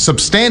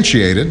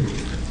substantiated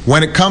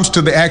when it comes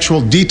to the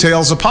actual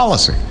details of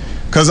policy.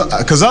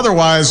 Because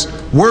otherwise,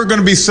 we're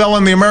going to be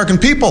selling the American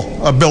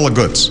people a bill of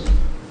goods.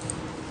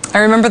 I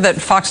remember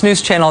that Fox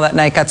News Channel that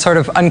night got sort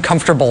of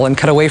uncomfortable and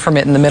cut away from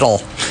it in the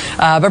middle.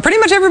 But pretty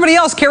much everybody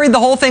else carried the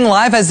whole thing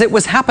live as it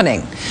was happening.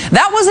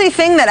 That was a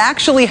thing that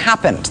actually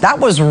happened. That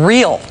was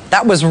real.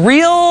 That was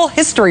real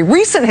history,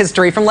 recent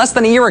history from less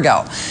than a year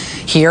ago.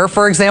 Here,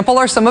 for example,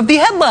 are some of the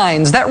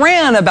headlines that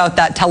ran about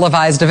that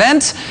televised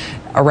event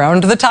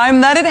around the time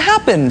that it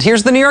happened.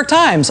 Here's the New York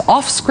Times.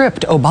 Off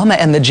script, Obama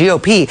and the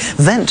GOP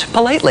vent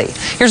politely.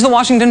 Here's the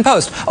Washington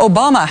Post.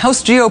 Obama,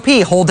 House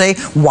GOP hold a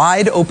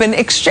wide open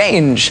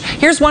exchange.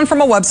 Here's one from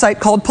a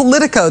website called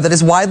Politico that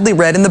is widely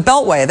read in the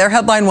Beltway. Their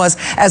headline was,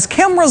 as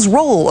cameras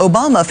roll,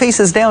 Obama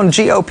faces down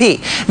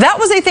GOP. That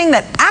was a thing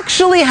that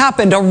actually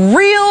happened, a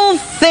real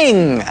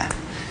thing.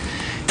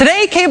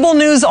 Today, cable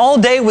news all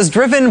day was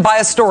driven by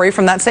a story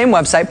from that same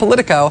website,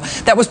 Politico,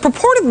 that was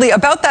purportedly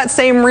about that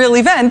same real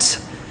event,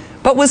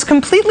 but was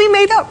completely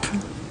made up.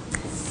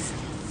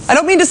 I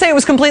don't mean to say it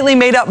was completely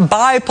made up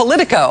by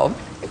Politico.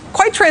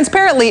 Quite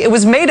transparently, it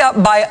was made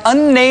up by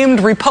unnamed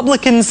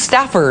Republican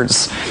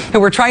staffers who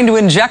were trying to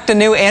inject a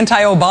new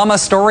anti-Obama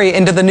story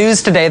into the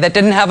news today that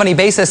didn't have any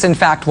basis in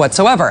fact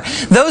whatsoever.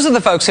 Those are the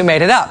folks who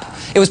made it up.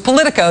 It was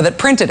Politico that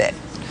printed it.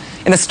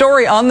 In a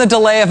story on the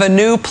delay of a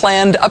new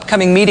planned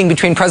upcoming meeting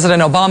between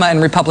President Obama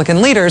and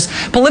Republican leaders,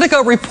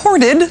 Politico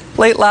reported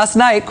late last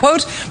night,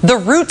 quote, the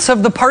roots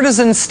of the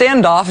partisan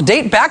standoff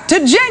date back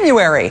to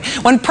January,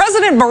 when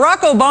President Barack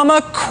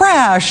Obama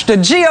crashed a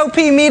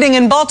GOP meeting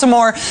in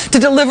Baltimore to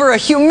deliver a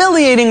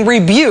humiliating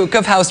rebuke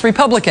of House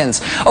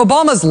Republicans.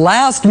 Obama's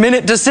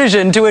last-minute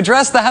decision to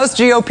address the House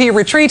GOP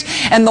retreat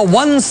and the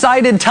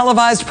one-sided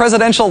televised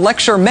presidential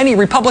lecture many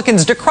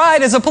Republicans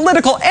decried as a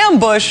political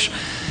ambush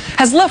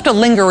has left a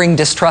lingering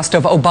distrust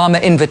of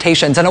Obama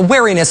invitations and a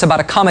wariness about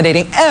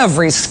accommodating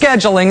every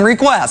scheduling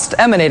request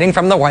emanating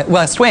from the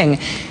West Wing.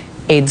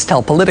 Aides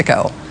tell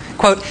Politico,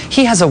 quote,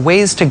 he has a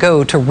ways to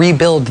go to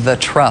rebuild the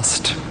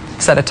trust,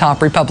 said a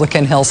top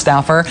Republican Hill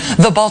staffer.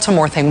 The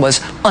Baltimore thing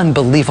was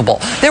unbelievable.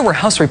 There were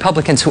House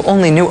Republicans who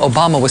only knew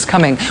Obama was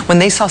coming when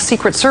they saw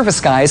Secret Service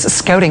guys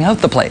scouting out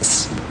the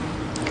place.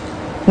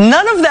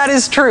 None of that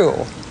is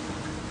true.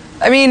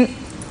 I mean,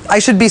 I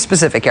should be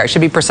specific here. I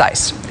should be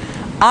precise.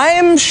 I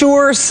am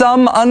sure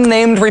some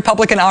unnamed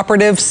Republican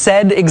operative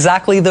said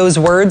exactly those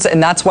words,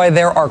 and that's why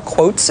there are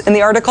quotes in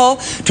the article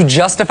to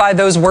justify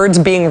those words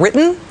being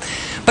written.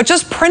 But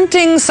just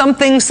printing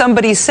something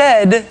somebody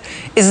said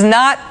is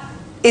not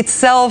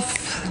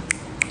itself,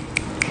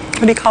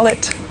 what do you call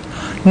it?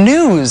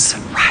 News,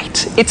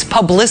 right? It's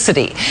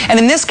publicity. And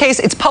in this case,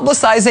 it's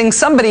publicizing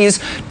somebody's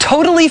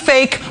totally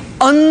fake,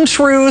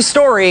 untrue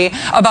story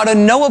about a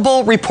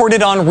knowable,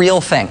 reported on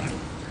real thing.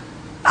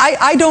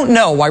 I don't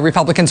know why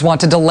Republicans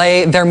want to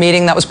delay their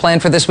meeting that was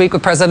planned for this week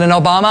with President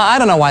Obama. I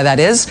don't know why that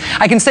is.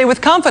 I can say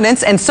with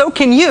confidence, and so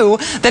can you,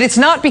 that it's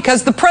not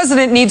because the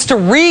president needs to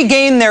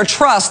regain their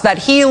trust that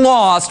he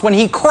lost when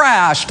he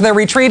crashed their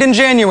retreat in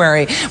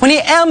January, when he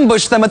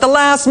ambushed them at the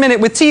last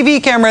minute with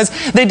TV cameras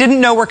they didn't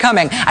know were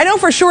coming. I know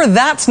for sure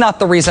that's not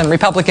the reason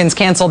Republicans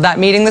canceled that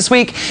meeting this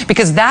week,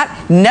 because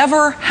that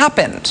never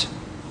happened.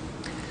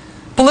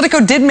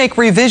 Politico did make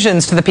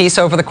revisions to the piece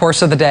over the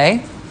course of the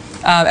day.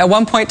 At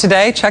one point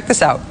today, check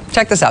this out.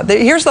 Check this out.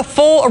 Here's the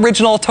full,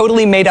 original,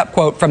 totally made-up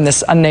quote from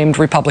this unnamed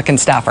Republican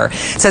staffer.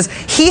 It says,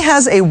 he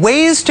has a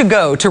ways to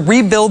go to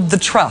rebuild the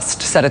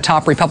trust, said a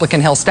top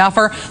Republican Hill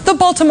staffer. The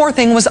Baltimore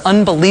thing was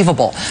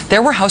unbelievable.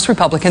 There were House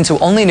Republicans who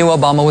only knew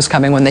Obama was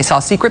coming when they saw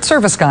Secret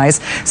Service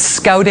guys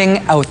scouting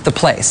out the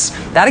place.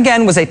 That,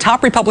 again, was a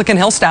top Republican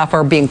Hill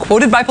staffer being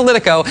quoted by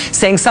Politico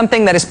saying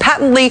something that is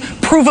patently,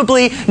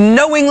 provably,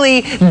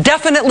 knowingly,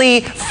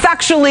 definitely,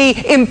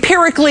 factually,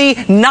 empirically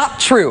not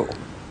true.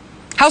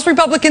 House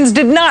Republicans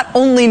did not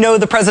only know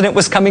the president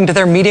was coming to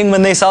their meeting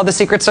when they saw the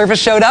Secret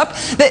Service showed up,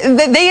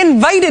 they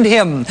invited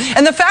him.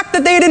 And the fact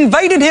that they had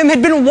invited him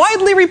had been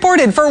widely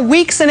reported for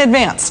weeks in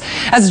advance.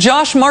 As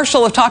Josh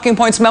Marshall of Talking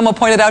Points Memo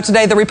pointed out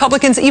today, the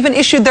Republicans even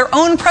issued their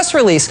own press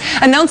release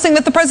announcing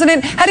that the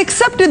president had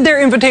accepted their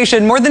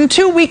invitation more than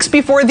 2 weeks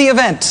before the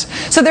event.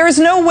 So there is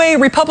no way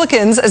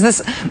Republicans, as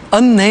this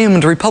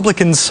unnamed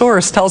Republican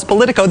source tells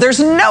Politico, there's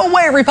no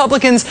way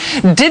Republicans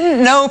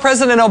didn't know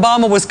President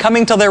Obama was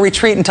coming to their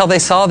retreat until they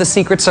saw the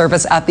Secret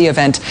Service at the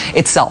event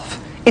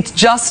itself. It's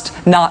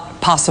just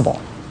not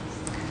possible.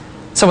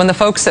 So when the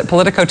folks at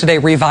Politico today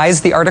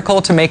revised the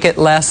article to make it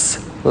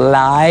less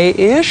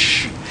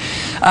lie-ish,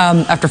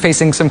 after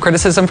facing some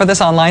criticism for this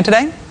online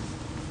today,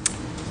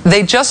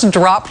 they just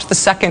dropped the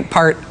second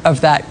part of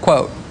that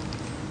quote,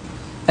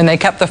 and they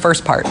kept the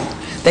first part.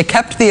 They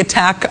kept the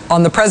attack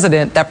on the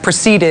president that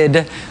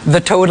preceded the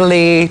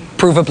totally,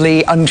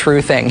 provably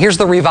untrue thing. Here's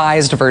the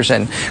revised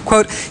version.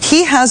 Quote,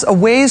 he has a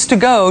ways to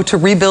go to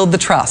rebuild the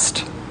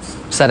trust,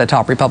 said a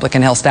top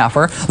Republican Hill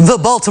staffer. The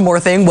Baltimore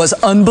thing was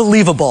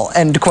unbelievable,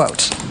 end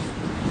quote.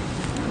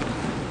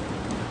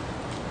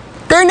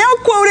 They're now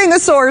quoting a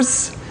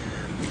source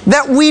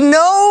that we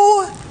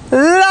know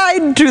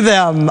lied to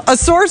them. A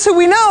source who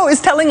we know is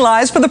telling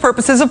lies for the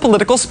purposes of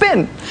political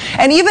spin.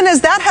 And even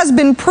as that has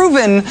been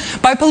proven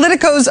by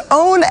Politico's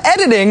own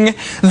editing,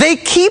 they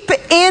keep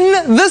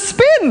in the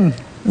spin.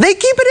 They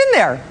keep it in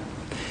there.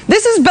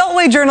 This is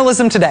Beltway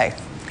journalism today.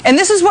 And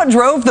this is what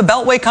drove the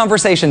Beltway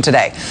conversation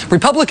today.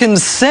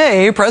 Republicans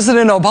say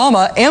President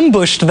Obama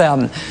ambushed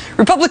them.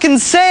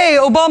 Republicans say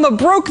Obama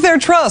broke their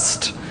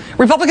trust.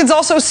 Republicans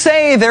also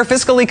say they're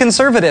fiscally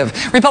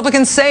conservative.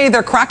 Republicans say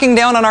they're cracking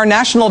down on our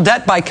national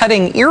debt by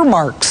cutting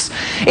earmarks.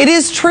 It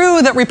is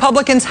true that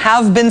Republicans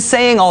have been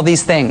saying all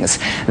these things.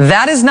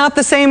 That is not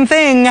the same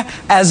thing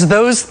as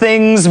those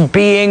things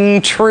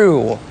being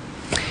true.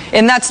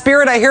 In that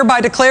spirit, I hereby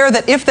declare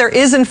that if there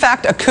is in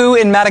fact a coup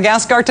in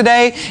Madagascar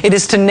today, it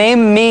is to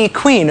name me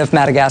Queen of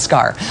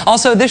Madagascar.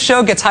 Also, this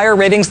show gets higher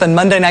ratings than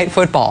Monday Night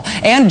Football.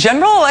 And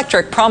General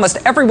Electric promised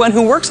everyone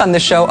who works on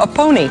this show a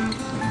pony.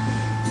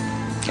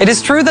 It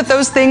is true that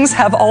those things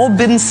have all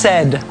been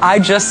said. I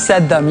just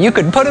said them. You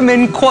could put them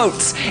in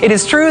quotes. It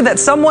is true that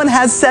someone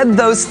has said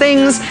those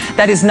things.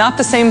 That is not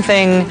the same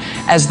thing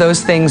as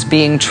those things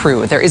being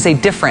true. There is a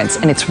difference,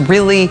 and it's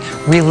really,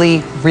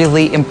 really,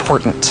 really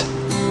important.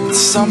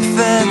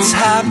 Something's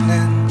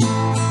happening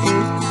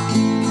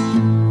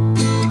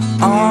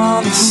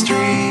on the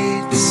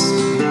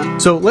streets.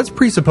 So let's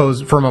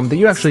presuppose for a moment that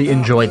you actually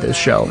enjoy this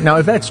show. Now,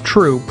 if that's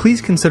true,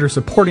 please consider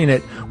supporting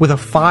it with a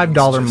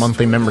 $5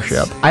 monthly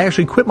membership. I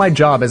actually quit my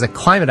job as a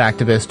climate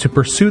activist to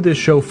pursue this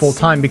show full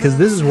time because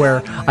this is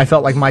where I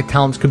felt like my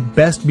talents could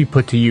best be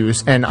put to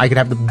use and I could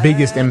have the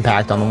biggest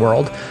impact on the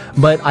world.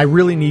 But I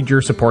really need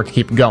your support to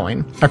keep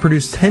going. I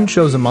produce 10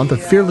 shows a month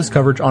of fearless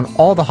coverage on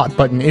all the hot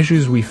button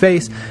issues we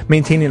face,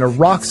 maintaining a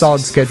rock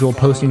solid schedule,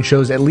 posting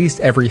shows at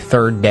least every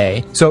third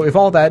day. So if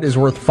all that is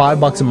worth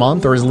 $5 a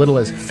month or as little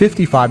as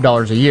 $55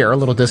 a year, a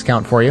little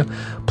discount for you,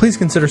 please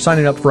consider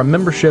signing up for a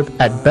membership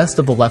at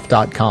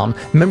bestoftheleft.com.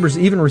 Members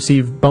even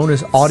receive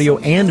bonus audio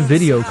and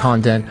video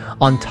content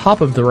on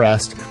top of the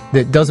rest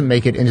that doesn't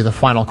make it into the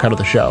final cut of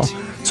the show.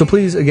 So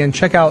please, again,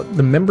 check out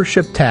the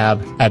membership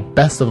tab at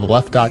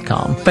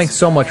bestoftheleft.com. Thanks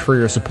so much for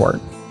your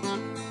support.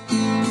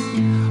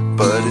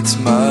 But it's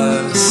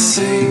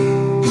mercy.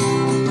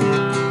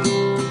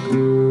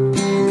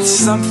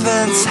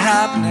 Something's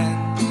happening.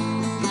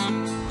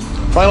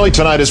 Finally,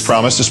 tonight, as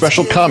promised, a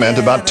special comment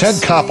about Ted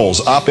Koppel's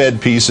op-ed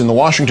piece in the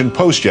Washington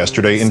Post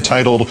yesterday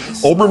entitled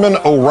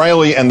Oberman,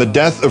 O'Reilly, and the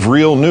Death of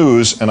Real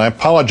News. And I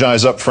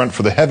apologize up front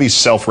for the heavy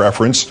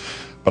self-reference,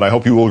 but I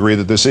hope you will agree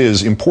that this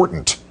is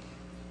important.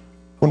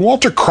 When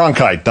Walter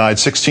Cronkite died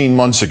 16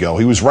 months ago,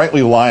 he was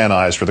rightly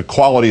lionized for the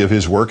quality of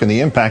his work and the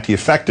impact he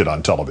effected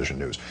on television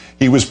news.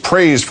 He was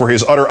praised for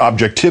his utter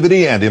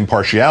objectivity and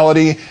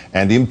impartiality,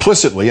 and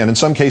implicitly, and in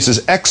some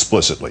cases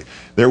explicitly,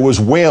 there was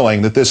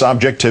wailing that this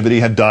objectivity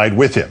had died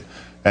with him.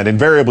 And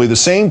invariably, the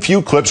same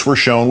few clips were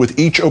shown with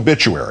each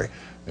obituary.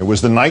 It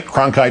was the night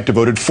Cronkite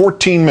devoted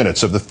 14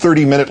 minutes of the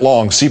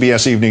 30-minute-long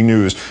CBS Evening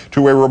News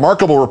to a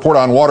remarkable report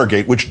on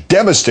Watergate, which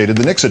devastated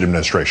the Nixon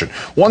administration.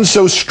 One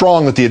so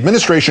strong that the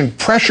administration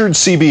pressured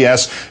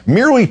CBS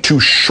merely to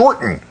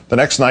shorten the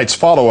next night's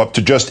follow-up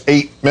to just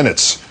 8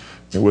 minutes.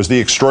 It was the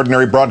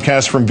extraordinary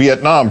broadcast from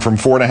Vietnam from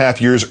 4.5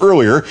 years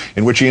earlier,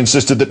 in which he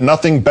insisted that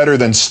nothing better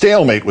than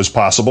stalemate was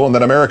possible and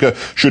that America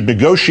should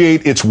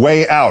negotiate its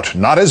way out,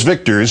 not as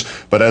victors,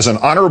 but as an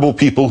honorable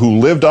people who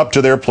lived up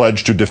to their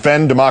pledge to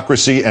defend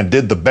democracy and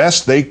did the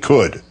best they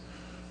could.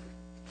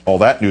 All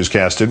that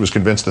newscast did was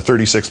convince the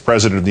 36th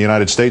President of the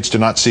United States to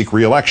not seek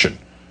re-election.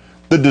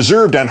 The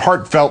deserved and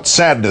heartfelt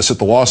sadness at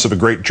the loss of a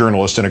great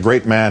journalist and a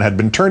great man had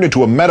been turned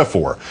into a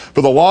metaphor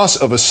for the loss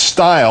of a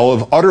style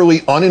of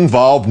utterly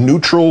uninvolved,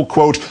 neutral,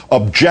 quote,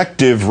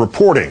 objective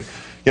reporting.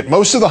 Yet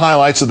most of the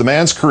highlights of the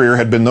man's career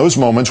had been those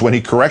moments when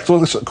he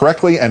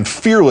correctly and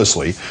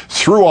fearlessly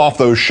threw off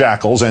those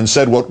shackles and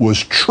said what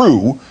was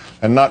true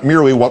and not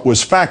merely what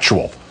was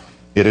factual.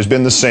 It has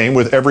been the same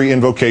with every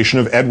invocation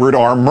of Edward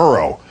R.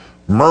 Murrow.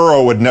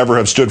 Murrow would never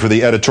have stood for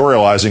the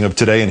editorializing of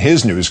today in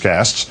his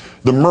newscasts.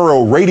 The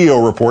Murrow radio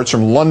reports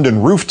from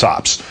London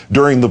rooftops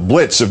during the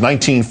Blitz of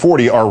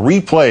 1940 are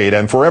replayed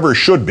and forever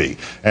should be,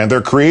 and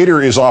their creator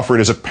is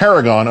offered as a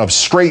paragon of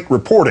straight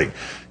reporting.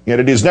 Yet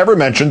it is never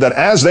mentioned that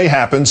as they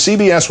happened,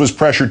 CBS was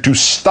pressured to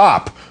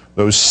stop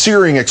those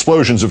searing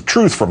explosions of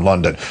truth from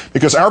London,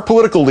 because our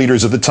political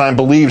leaders of the time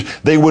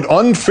believed they would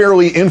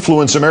unfairly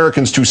influence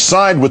Americans to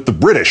side with the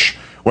British,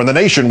 when the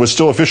nation was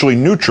still officially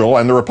neutral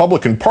and the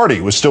Republican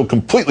Party was still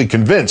completely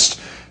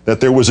convinced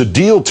that there was a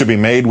deal to be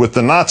made with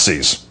the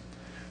Nazis.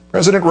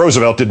 President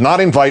Roosevelt did not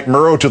invite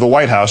Murrow to the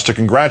White House to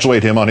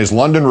congratulate him on his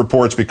London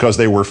reports because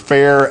they were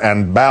fair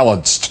and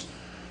balanced.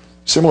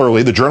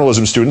 Similarly, the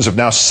journalism students of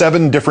now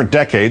 7 different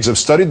decades have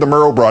studied the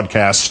Murrow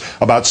broadcasts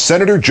about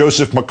Senator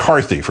Joseph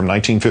McCarthy from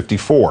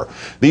 1954.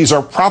 These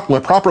are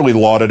properly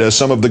lauded as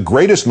some of the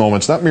greatest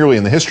moments, not merely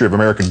in the history of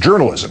American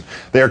journalism.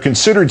 They are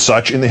considered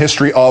such in the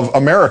history of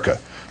America.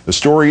 The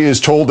story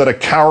is told that a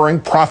cowering,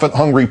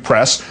 profit-hungry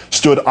press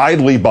stood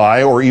idly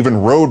by or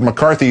even rode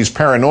McCarthy's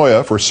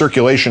paranoia for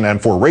circulation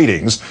and for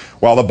ratings,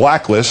 while the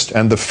blacklist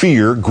and the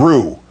fear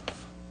grew.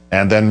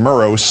 And then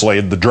Murrow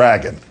slayed the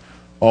dragon.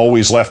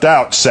 Always left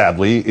out,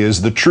 sadly,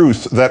 is the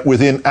truth that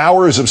within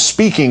hours of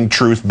speaking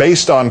truth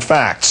based on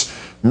facts,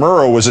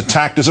 Murrow was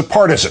attacked as a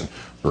partisan.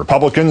 The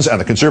Republicans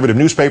and the conservative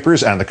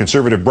newspapers and the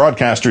conservative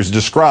broadcasters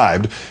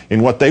described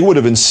in what they would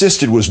have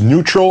insisted was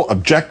neutral,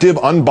 objective,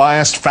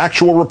 unbiased,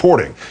 factual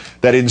reporting,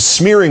 that in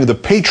smearing the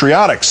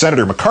patriotic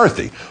Senator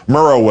McCarthy,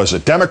 Murrow was a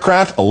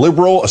Democrat, a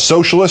liberal, a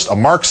socialist, a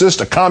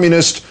Marxist, a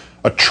communist,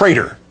 a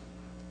traitor.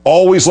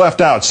 Always left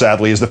out,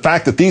 sadly, is the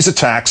fact that these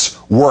attacks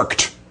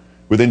worked.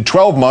 Within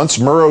 12 months,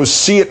 Murrow's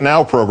See It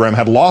Now program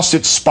had lost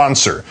its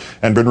sponsor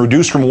and been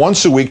reduced from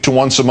once a week to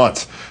once a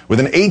month.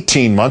 Within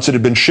 18 months, it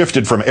had been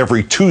shifted from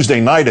every Tuesday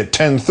night at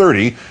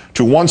 10:30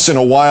 to once in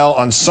a while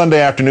on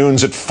Sunday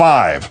afternoons at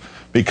 5,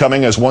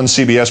 becoming, as one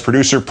CBS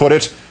producer put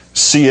it,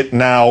 See It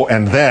Now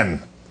and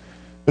Then.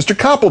 Mr.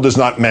 Koppel does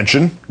not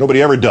mention,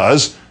 nobody ever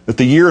does, that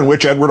the year in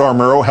which Edward R.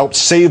 Murrow helped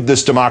save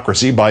this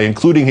democracy by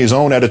including his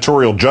own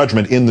editorial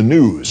judgment in the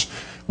news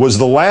was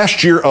the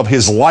last year of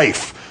his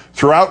life,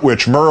 throughout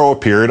which Murrow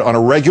appeared on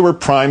a regular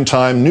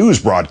primetime news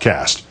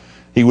broadcast.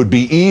 He would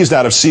be eased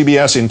out of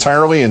CBS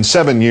entirely in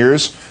 7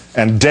 years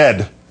and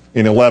dead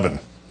in 11.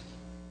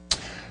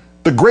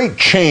 The great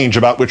change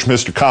about which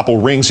Mr.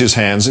 Koppel wrings his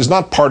hands is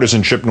not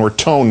partisanship nor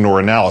tone nor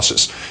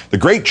analysis. The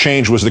great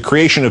change was the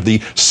creation of the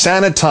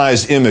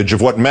sanitized image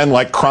of what men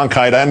like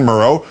Cronkite and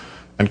Murrow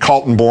and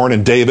Kaltenborn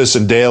and Davis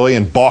and Daly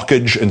and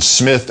Balkage and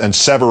Smith and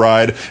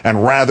Severide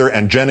and Rather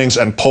and Jennings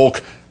and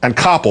Polk and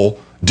Koppel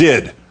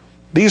did.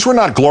 These were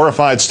not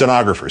glorified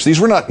stenographers. These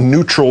were not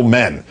neutral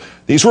men.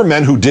 These were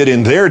men who did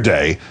in their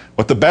day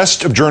what the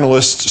best of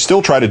journalists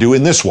still try to do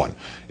in this one.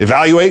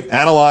 Evaluate,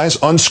 analyze,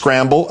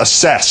 unscramble,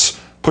 assess,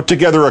 put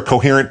together a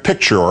coherent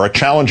picture or a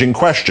challenging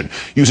question,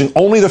 using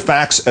only the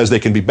facts as they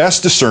can be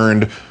best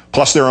discerned,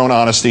 plus their own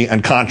honesty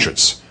and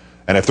conscience.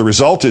 And if the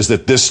result is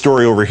that this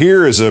story over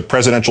here is a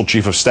presidential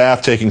chief of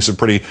staff taking some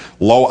pretty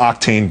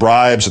low-octane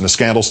bribes and the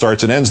scandal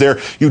starts and ends there,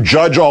 you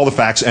judge all the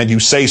facts and you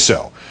say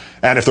so.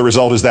 And if the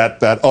result is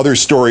that that other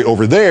story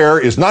over there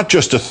is not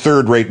just a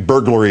third-rate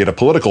burglary at a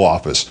political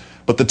office,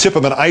 but the tip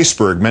of an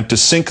iceberg meant to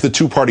sink the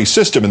two-party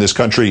system in this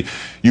country,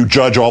 you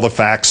judge all the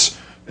facts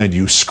and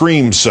you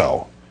scream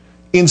so.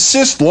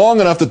 Insist long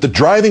enough that the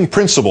driving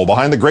principle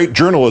behind the great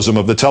journalism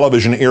of the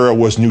television era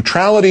was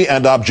neutrality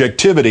and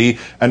objectivity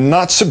and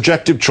not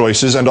subjective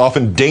choices and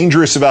often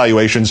dangerous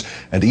evaluations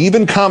and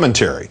even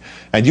commentary.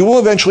 And you will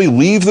eventually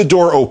leave the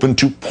door open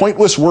to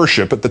pointless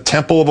worship at the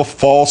temple of a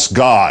false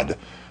god.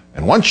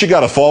 And once you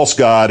got a false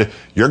god,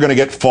 you're going to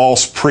get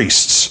false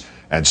priests.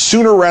 And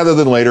sooner rather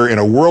than later, in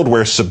a world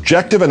where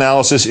subjective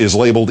analysis is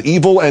labeled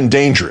evil and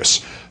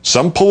dangerous,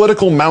 some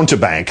political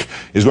mountebank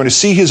is going to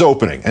see his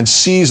opening and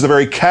seize the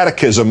very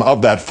catechism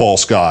of that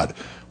false god.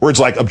 Words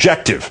like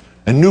objective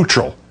and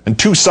neutral and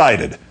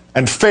two-sided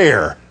and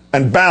fair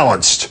and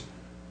balanced.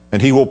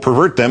 And he will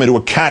pervert them into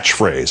a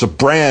catchphrase, a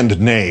brand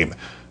name.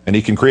 And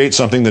he can create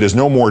something that is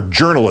no more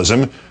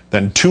journalism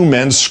than two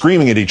men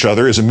screaming at each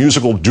other as a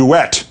musical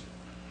duet.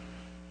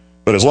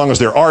 But as long as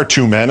there are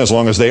two men, as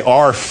long as they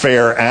are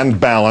fair and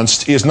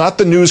balanced, is not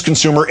the news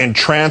consumer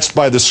entranced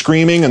by the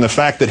screaming and the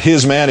fact that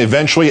his man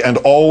eventually and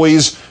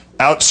always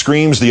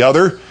outscreams the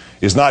other?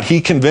 Is not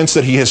he convinced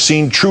that he has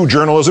seen true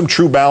journalism,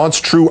 true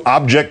balance, true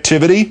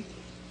objectivity?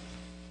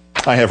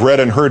 I have read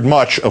and heard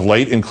much of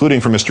late,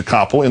 including from Mr.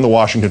 Koppel in the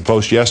Washington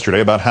Post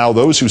yesterday, about how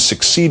those who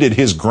succeeded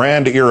his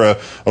grand era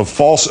of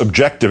false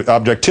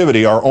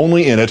objectivity are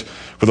only in it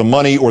for the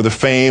money or the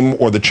fame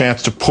or the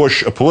chance to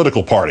push a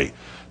political party.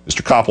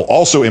 Mr. Koppel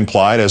also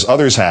implied, as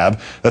others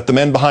have, that the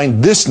men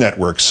behind this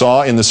network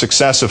saw in the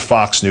success of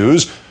Fox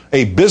News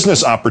a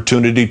business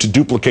opportunity to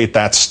duplicate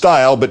that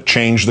style but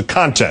change the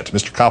content.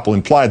 Mr. Koppel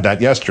implied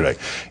that yesterday.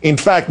 In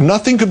fact,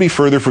 nothing could be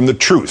further from the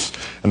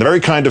truth. And the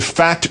very kind of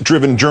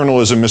fact-driven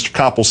journalism Mr.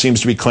 Koppel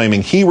seems to be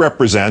claiming he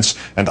represents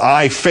and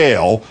I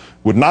fail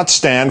would not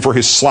stand for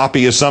his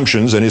sloppy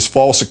assumptions and his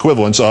false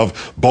equivalence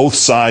of both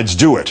sides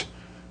do it.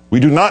 We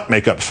do not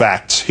make up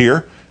facts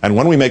here, and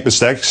when we make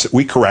mistakes,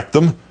 we correct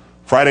them.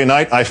 Friday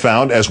night, I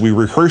found, as we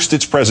rehearsed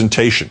its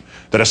presentation,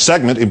 that a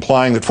segment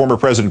implying that former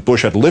President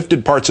Bush had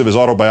lifted parts of his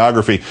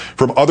autobiography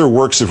from other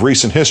works of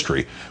recent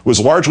history was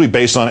largely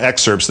based on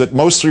excerpts that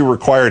mostly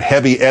required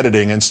heavy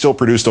editing and still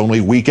produced only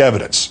weak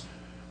evidence.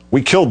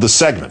 We killed the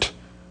segment.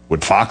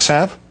 Would Fox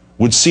have?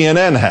 Would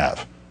CNN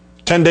have?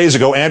 10 days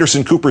ago,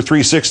 Anderson Cooper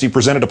 360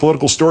 presented a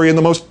political story in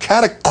the most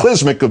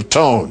cataclysmic of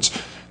tones.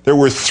 There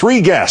were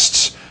three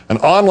guests: an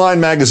online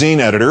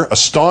magazine editor, a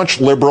staunch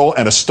liberal,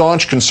 and a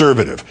staunch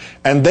conservative.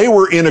 And they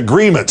were in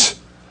agreement.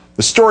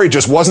 The story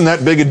just wasn't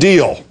that big a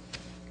deal.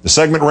 The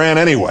segment ran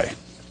anyway.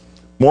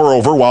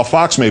 Moreover, while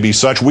Fox may be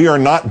such, we are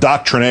not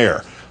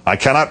doctrinaire. I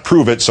cannot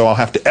prove it, so I'll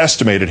have to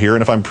estimate it here,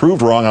 and if I'm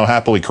proved wrong, I'll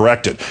happily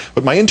correct it.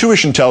 But my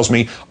intuition tells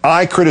me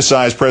I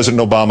criticized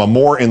President Obama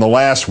more in the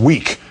last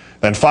week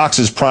than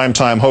Fox's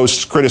primetime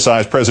hosts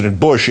criticized President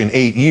Bush in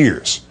 8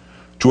 years.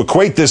 To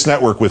equate this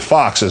network with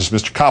Fox, as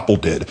Mr. Koppel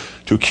did,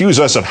 to accuse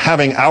us of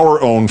having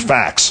our own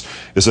facts,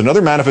 is another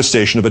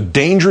manifestation of a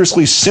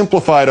dangerously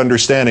simplified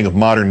understanding of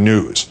modern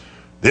news.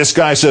 This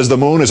guy says the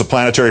moon is a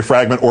planetary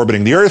fragment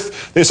orbiting the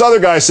Earth. This other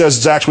guy says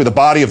it's actually the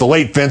body of the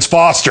late Vince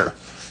Foster.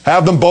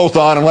 Have them both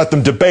on and let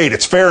them debate.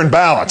 It's fair and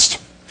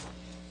balanced.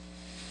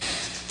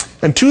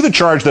 And to the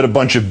charge that a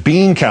bunch of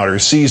bean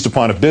counters seized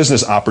upon a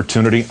business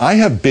opportunity, I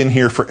have been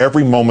here for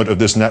every moment of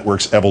this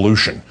network's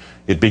evolution.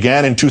 It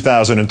began in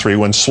 2003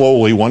 when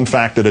slowly, one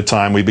fact at a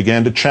time, we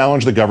began to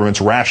challenge the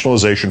government's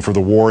rationalization for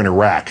the war in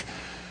Iraq.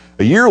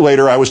 A year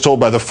later, I was told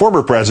by the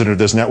former president of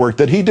this network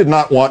that he did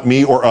not want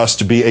me or us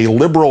to be a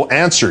liberal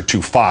answer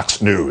to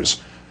Fox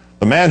News.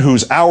 The man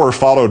whose hour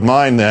followed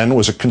mine then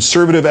was a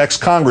conservative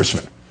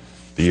ex-congressman.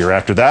 The year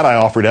after that, I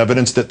offered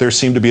evidence that there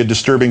seemed to be a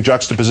disturbing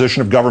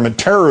juxtaposition of government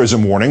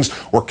terrorism warnings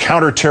or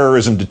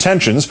counterterrorism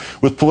detentions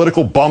with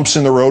political bumps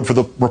in the road for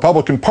the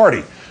Republican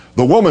Party.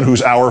 The woman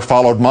whose hour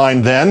followed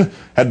mine then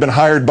had been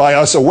hired by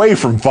us away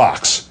from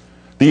Fox.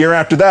 The year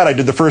after that, I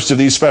did the first of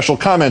these special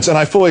comments, and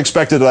I fully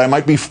expected that I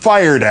might be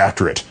fired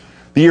after it.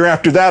 The year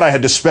after that, I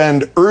had to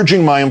spend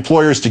urging my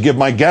employers to give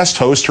my guest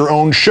host her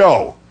own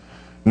show.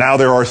 Now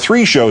there are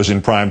 3 shows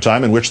in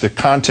primetime in which the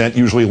content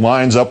usually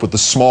lines up with the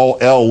small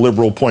L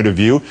liberal point of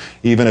view,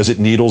 even as it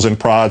needles and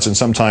prods and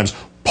sometimes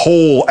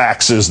pole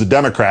axes the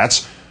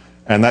Democrats.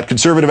 And that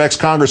conservative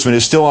ex-congressman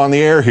is still on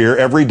the air here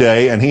every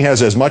day, and he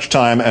has as much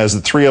time as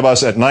the three of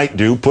us at night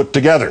do put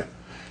together.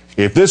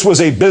 If this was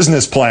a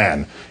business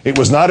plan, it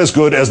was not as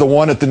good as the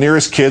one at the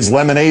nearest kid's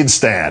lemonade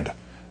stand.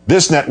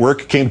 This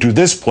network came to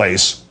this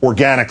place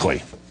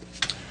organically.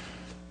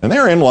 And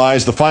therein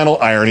lies the final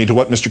irony to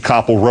what Mr.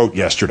 Koppel wrote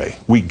yesterday.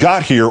 We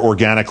got here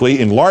organically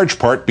in large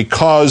part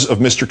because of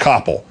Mr.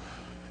 Koppel.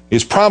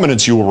 His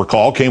prominence, you will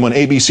recall, came when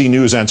ABC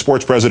News and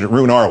Sports President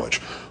Roone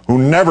Arledge, who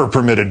never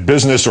permitted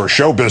business or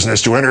show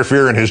business to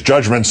interfere in his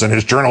judgments and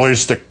his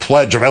journalistic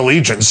pledge of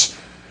allegiance.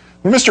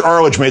 When Mr.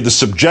 Arledge made the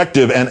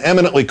subjective and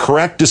eminently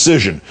correct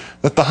decision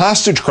that the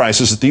hostage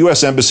crisis at the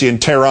U.S. Embassy in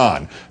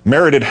Tehran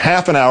merited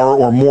half an hour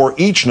or more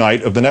each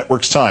night of the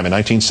network's time in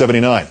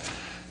 1979,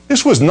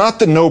 this was not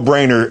the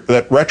no-brainer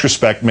that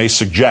retrospect may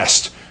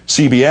suggest.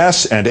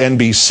 CBS and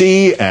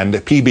NBC and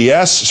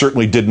PBS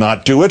certainly did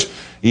not do it.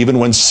 Even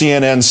when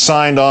CNN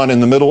signed on in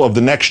the middle of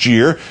the next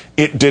year,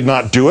 it did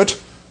not do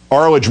it.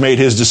 Arledge made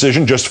his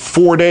decision just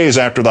 4 days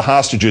after the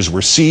hostages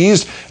were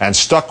seized and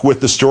stuck with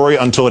the story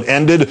until it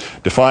ended,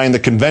 defying the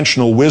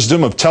conventional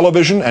wisdom of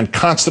television and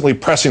constantly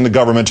pressing the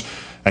government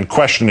and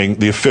questioning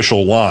the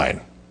official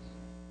line.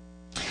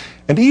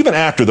 And even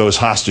after those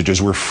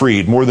hostages were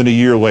freed more than a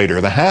year later,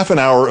 the half an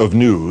hour of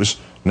news,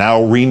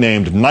 now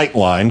renamed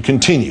Nightline,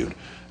 continued.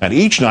 And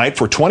each night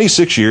for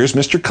 26 years,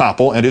 Mr.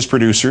 Koppel and his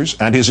producers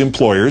and his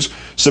employers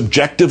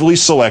subjectively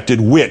selected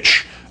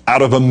which,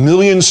 out of a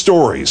million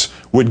stories,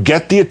 would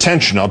get the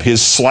attention of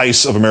his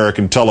slice of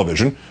American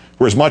television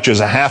for as much as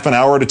a half an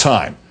hour at a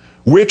time.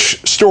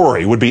 Which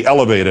story would be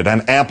elevated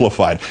and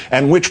amplified,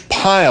 and which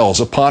piles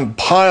upon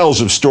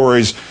piles of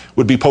stories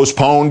would be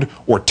postponed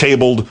or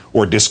tabled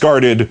or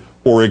discarded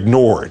or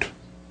ignored.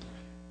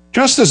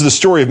 Just as the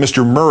story of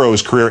Mr.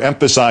 Murrow's career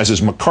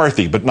emphasizes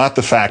McCarthy, but not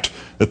the fact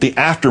that the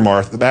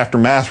aftermath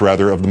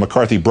of the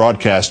McCarthy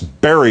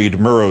broadcast buried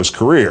Murrow's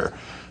career,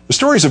 the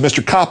stories of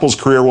Mr. Koppel's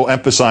career will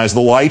emphasize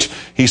the light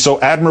he so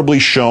admirably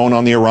shone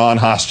on the Iran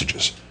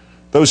hostages.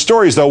 Those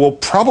stories, though, will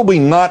probably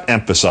not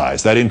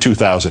emphasize that in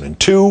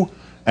 2002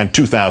 and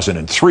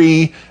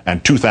 2003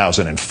 and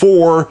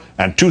 2004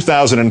 and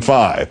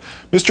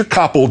 2005, Mr.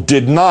 Koppel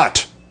did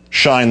not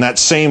shine that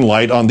same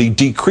light on the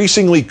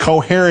decreasingly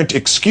coherent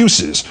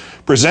excuses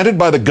presented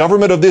by the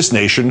government of this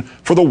nation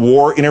for the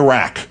war in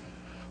Iraq.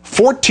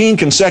 14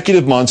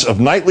 consecutive months of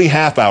nightly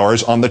half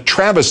hours on the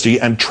travesty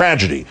and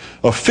tragedy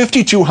of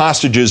 52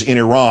 hostages in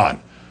Iran.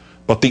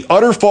 But the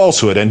utter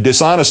falsehood and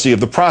dishonesty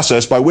of the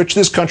process by which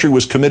this country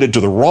was committed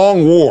to the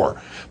wrong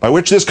war, by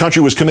which this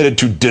country was committed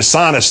to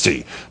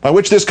dishonesty, by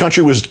which this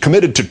country was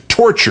committed to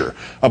torture,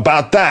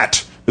 about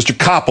that, Mr.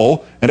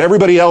 Koppel and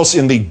everybody else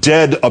in the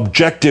dead,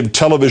 objective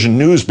television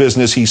news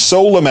business he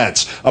so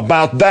laments,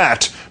 about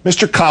that,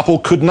 Mr.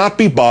 Koppel could not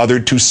be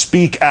bothered to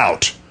speak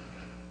out.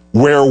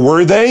 Where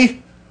were they?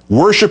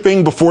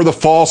 Worshipping before the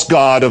false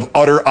god of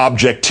utter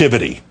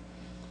objectivity.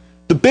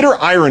 The bitter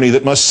irony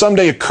that must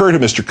someday occur to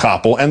Mr.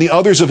 Koppel and the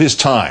others of his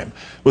time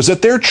was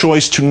that their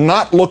choice to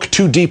not look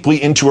too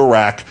deeply into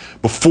Iraq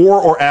before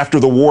or after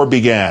the war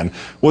began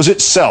was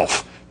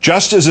itself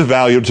just as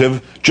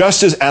evaluative,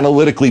 just as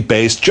analytically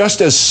based,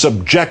 just as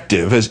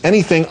subjective as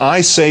anything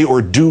I say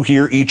or do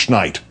here each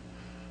night.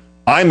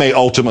 I may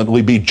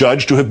ultimately be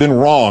judged to have been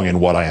wrong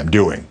in what I am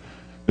doing.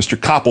 Mr.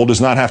 Koppel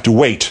does not have to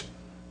wait.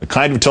 The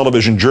kind of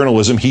television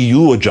journalism he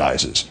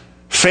eulogizes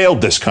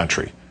failed this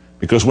country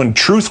because when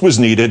truth was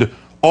needed,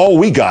 all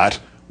we got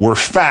were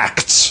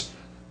facts,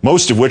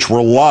 most of which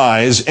were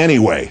lies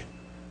anyway.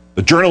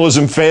 The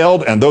journalism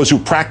failed, and those who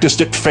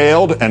practiced it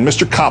failed, and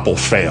Mr. Koppel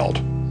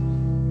failed.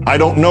 I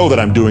don't know that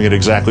I'm doing it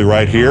exactly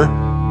right here.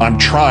 I'm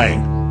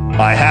trying.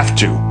 I have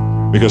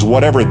to, because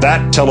whatever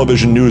that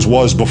television news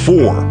was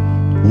before,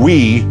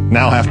 we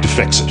now have to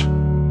fix it.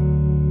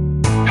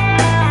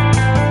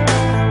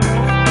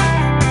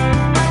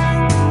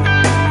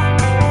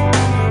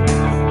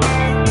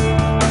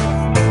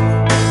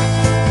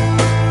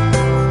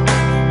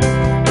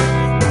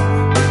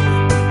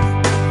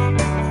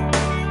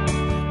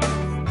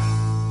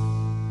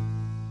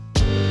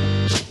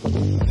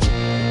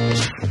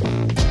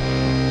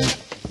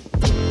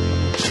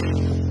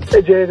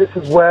 Hey Jay, this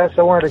is Wes.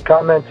 I wanted to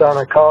comment on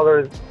a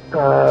caller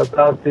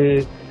about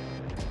the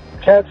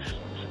tests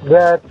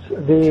that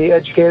the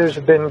educators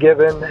have been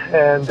given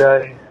and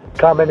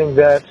commenting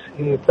that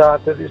he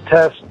thought that these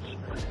tests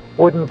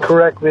wouldn't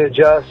correctly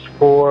adjust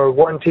for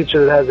one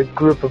teacher that has a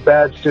group of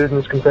bad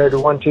students compared to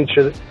one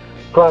teacher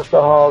across the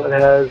hall that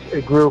has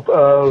a group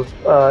of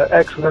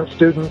excellent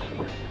students.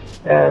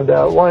 And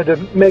wanted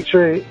to make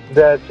sure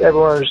that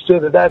everyone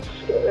understood that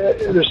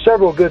there's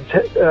several good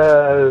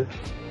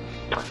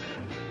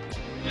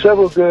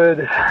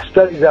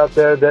studies out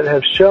there that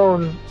have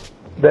shown,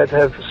 that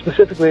have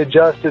specifically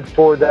adjusted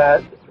for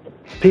that.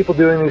 People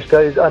doing these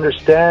studies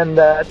understand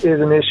that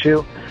is an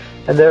issue,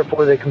 and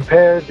therefore they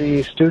compare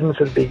the students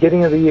at the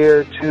beginning of the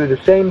year to the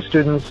same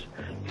students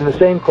in the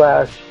same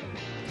class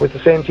with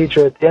the same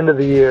teacher at the end of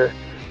the year,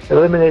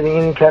 eliminating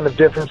any kind of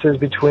differences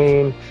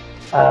between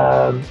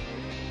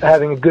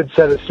having a good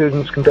set of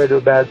students compared to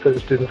a bad set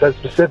of students. That's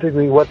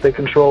specifically what they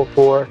control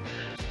for.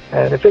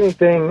 And if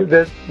anything,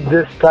 this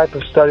type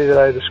of study that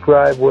I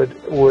described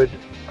would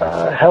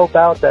help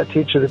out that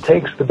teacher that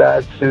takes the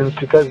bad students,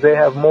 because they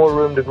have more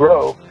room to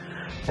grow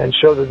and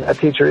show that that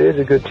teacher is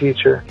a good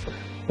teacher.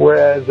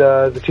 Whereas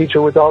the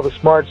teacher with all the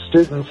smart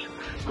students,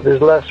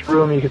 there's less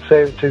room, you could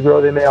say, to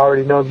grow. They may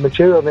already know the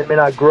material. They may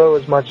not grow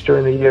as much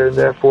during the year, and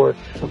therefore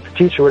the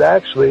teacher would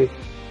actually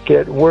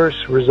get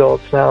worse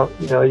results. Now,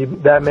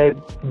 that may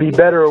be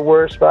better or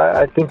worse, but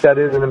I think that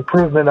is an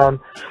improvement on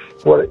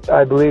what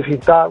I believe he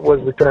thought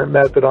was the current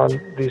method on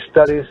these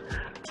studies.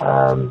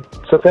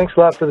 So thanks a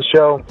lot for the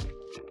show.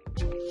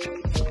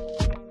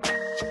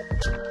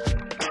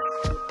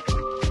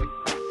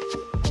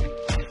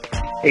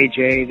 Hey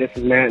Jay, this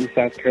is Matt in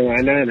South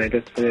Carolina, and I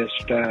just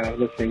finished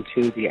listening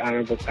to the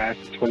Honorable Class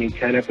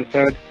 2010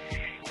 episode,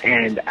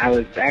 and I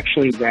was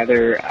actually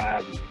rather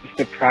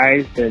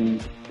surprised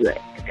and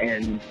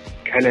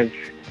kind of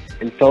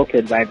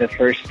insulted by the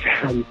first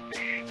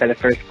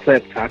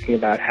clip talking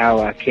about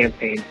how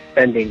campaign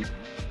spending,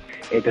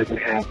 it doesn't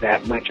have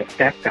that much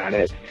effect on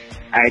it.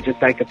 I'd just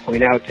like to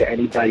point out to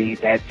anybody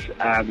that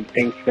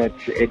thinks that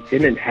it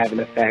didn't have an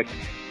effect,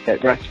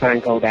 that Russ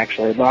Feingold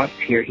actually lost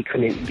here. He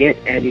couldn't get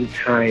any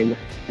time,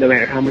 no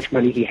matter how much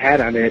money he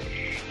had on it,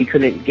 he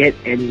couldn't get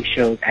any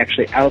shows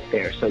actually out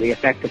there. So the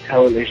effect of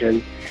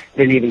television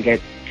didn't even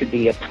get to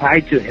be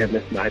applied to him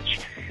as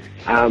much.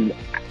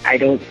 I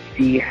don't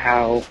see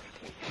how,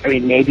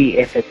 maybe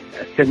if it's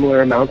a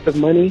similar amount of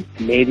money,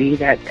 maybe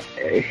that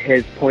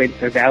his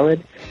points are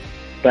valid.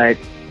 But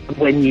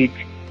when you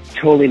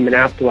totally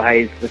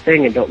monopolize the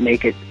thing and don't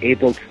make it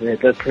able to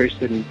the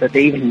person that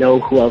they even know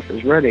who else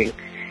is running,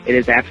 it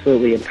is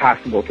absolutely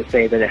impossible to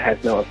say that it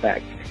has no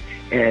effect.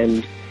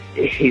 And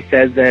he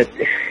says that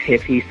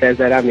if he says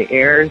that on the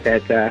air,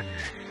 that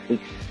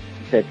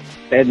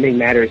spending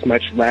matters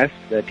much less,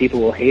 that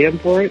people will hate him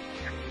for it.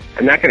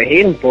 I'm not going to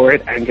hate him for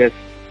it. I'm just,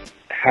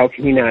 how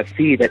can you not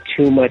see that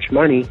too much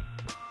money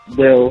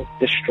will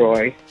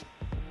destroy,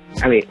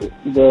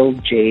 will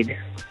jade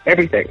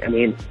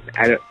everything?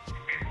 I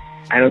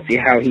don't see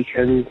how he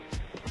can.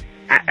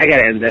 I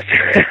gotta end this.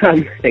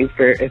 Thanks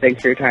for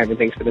your time, and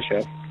thanks for the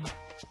show.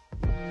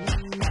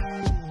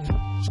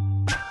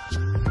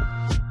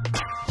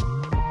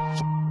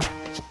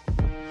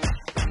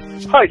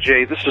 Hi,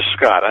 Jay. This is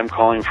Scott. I'm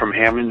calling from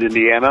Hammond,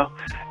 Indiana,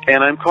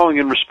 and I'm calling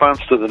in response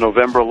to the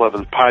November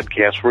 11th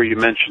podcast where you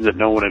mentioned that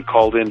no one had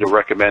called in to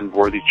recommend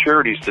worthy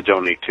charities to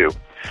donate to.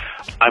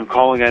 I'm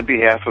calling on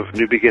behalf of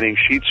New Beginning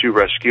Shih Tzu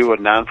Rescue, a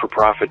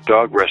non-for-profit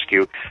dog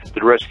rescue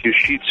that rescues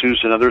Shih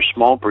Tzus and other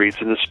small breeds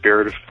in the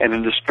spirit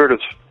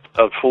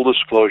of full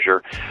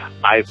disclosure.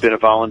 I've been a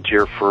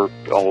volunteer for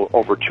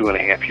over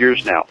 2.5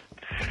 years now.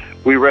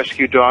 We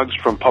rescue dogs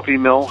from puppy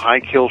mill, high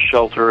kill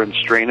shelter, and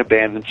strain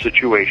abandoned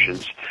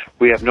situations.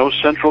 We have no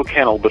central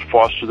kennel but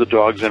foster the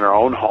dogs in our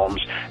own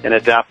homes and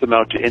adopt them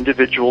out to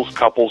individuals,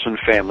 couples, and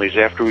families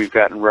after we've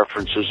gotten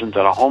references and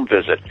done a home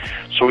visit,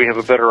 so we have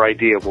a better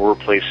idea of where we're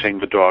placing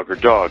the dog or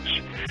dogs.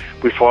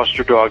 We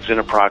foster dogs in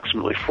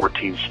approximately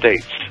 14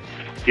 states.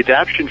 The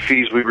adoption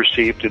fees we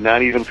receive do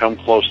not even come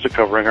close to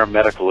covering our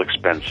medical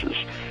expenses.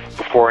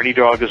 Before any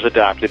dog is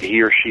adopted,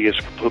 he or she is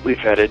completely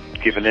vetted,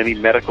 given any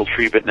medical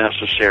treatment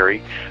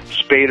necessary,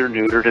 spayed or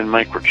neutered, and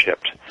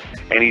microchipped.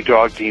 Any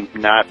dog deemed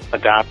not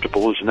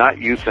adoptable is not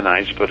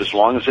euthanized, but as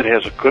long as it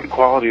has a good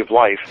quality of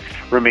life,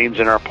 remains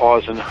in our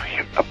Paws and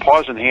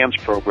Hands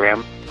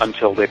program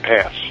until they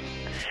pass.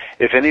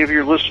 If any of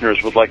your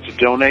listeners would like to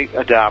donate,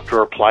 adopt,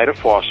 or apply to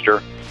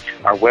foster,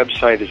 our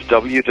website is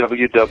www.nbstr.org.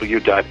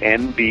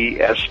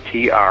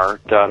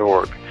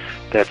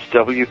 That's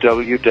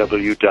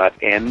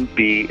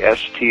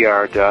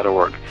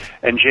www.nbstr.org.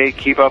 And Jay,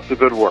 keep up the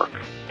good work.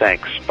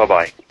 Thanks.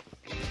 Bye-bye.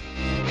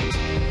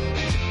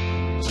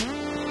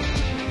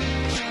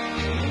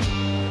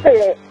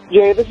 Hey,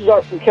 Jay, this is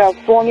Art from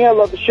California. I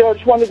love the show. I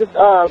just wanted to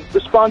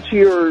respond to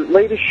your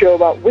latest show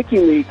about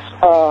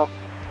WikiLeaks.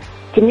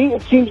 To me,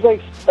 it seems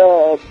like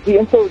the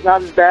info is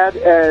not as bad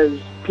as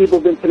people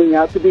have been putting it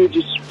out to be. It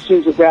just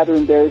seems rather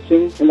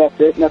embarrassing, and that's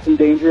it, nothing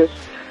dangerous.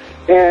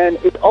 And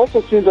it also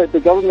seems like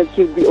the government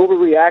seems to be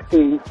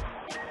overreacting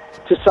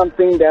to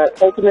something that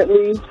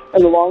ultimately,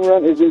 in the long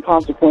run, is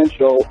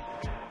inconsequential.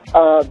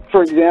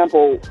 For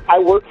example, I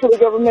work for the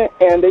government,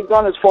 and they've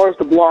gone as far as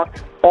to block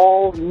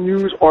all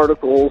news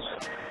articles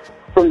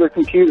from their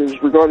computers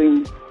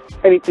regarding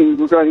anything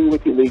regarding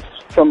WikiLeaks,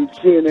 from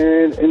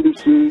CNN,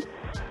 NBC,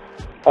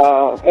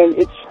 and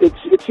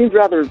it seems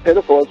rather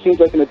pitiful. It seems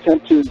like an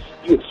attempt to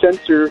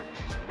censor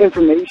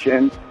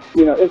information,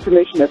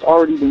 information that's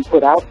already been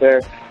put out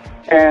there.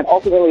 And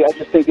ultimately, I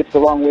just think it's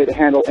the wrong way to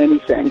handle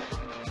anything.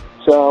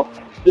 So,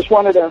 just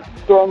wanted to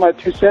throw in my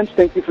 2 cents.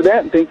 Thank you for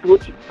that, and thank you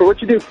for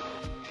what you do.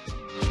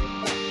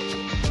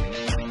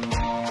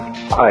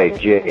 Hi,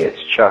 Jay.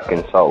 It's Chuck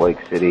in Salt Lake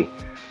City,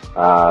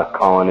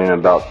 calling in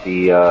about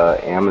the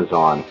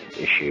Amazon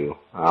issue.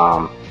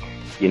 I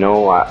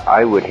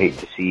would hate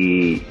to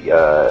see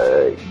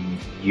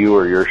you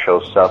or your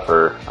show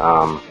suffer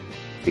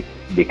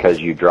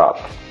because you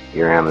dropped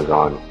your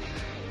Amazon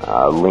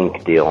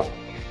link deal.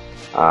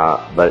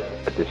 But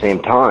at the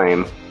same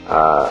time,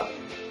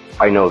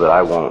 I know that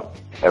I won't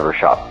ever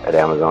shop at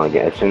Amazon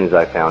again. As soon as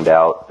I found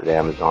out that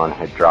Amazon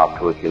had dropped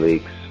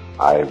WikiLeaks,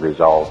 I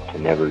resolved to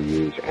never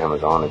use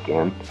Amazon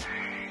again.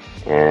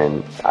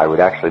 And I would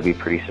actually be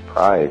pretty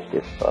surprised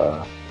if,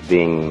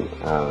 being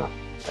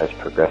as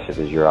progressive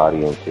as your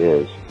audience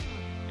is,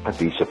 I'd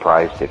be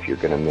surprised if you're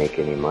going to make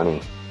any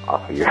money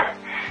off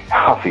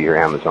of your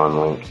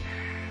Amazon link.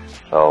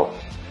 So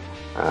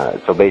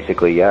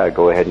basically, yeah,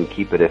 go ahead and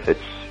keep it if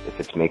it's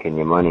making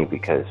you money,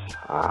 because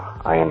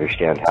I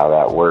understand how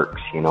that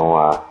works. You know,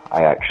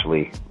 I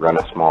actually run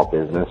a small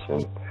business,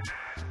 and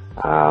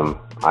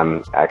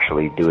I'm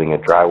actually doing a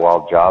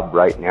drywall job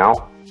right now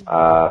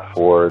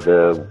for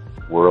the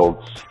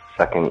world's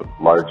second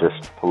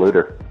largest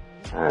polluter,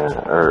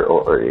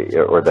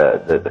 or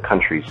the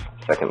country's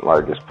second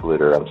largest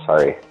polluter. I'm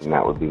sorry, and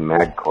that would be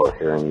Magcor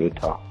here in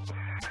Utah.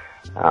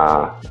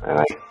 And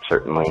I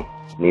certainly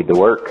need the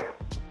work,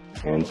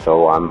 and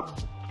so I'm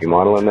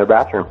remodeling their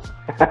bathroom.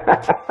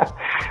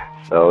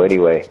 So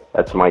anyway,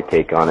 that's my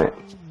take on it.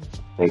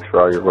 Thanks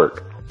for all your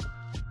work.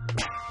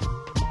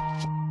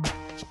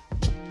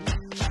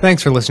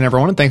 Thanks for listening,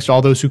 everyone, and thanks to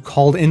all those who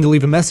called in to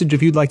leave a message.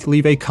 If you'd like to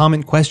leave a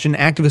comment, question,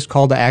 activist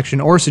call to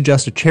action, or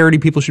suggest a charity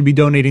people should be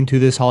donating to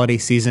this holiday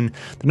season,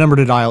 the number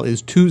to dial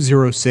is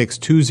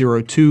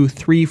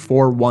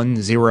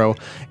 206-202-3410.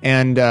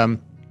 And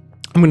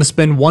I'm going to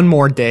spend one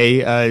more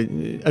day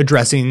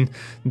addressing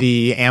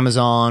the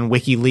Amazon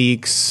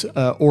WikiLeaks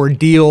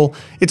ordeal.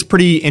 It's a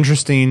pretty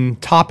interesting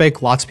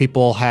topic. Lots of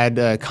people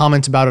had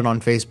comments about it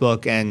on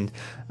Facebook, and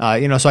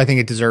so I think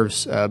it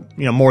deserves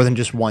more than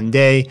just one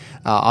day.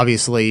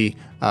 Obviously,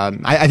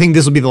 I think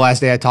this will be the last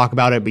day I talk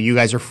about it, but you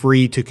guys are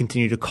free to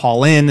continue to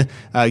call in,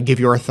 give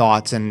your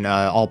thoughts, and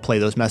I'll play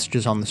those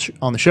messages on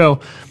the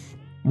show.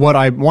 What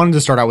I wanted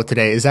to start out with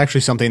today is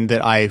actually something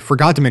that I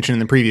forgot to mention in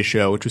the previous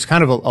show, which was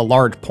kind of a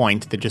large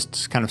point that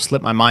just kind of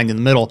slipped my mind in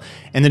the middle.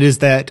 And it is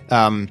that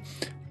I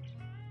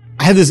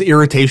have this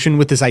irritation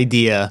with this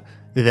idea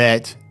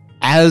that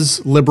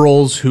as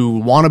liberals who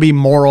want to be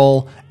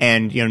moral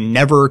and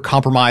never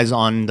compromise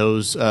on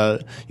those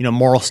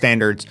moral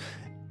standards,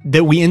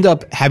 that we end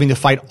up having to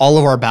fight all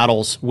of our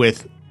battles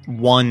with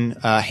one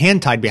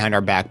hand tied behind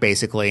our back,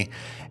 basically,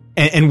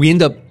 and we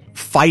end up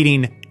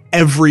fighting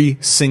every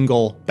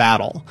single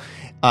battle.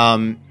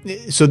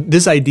 So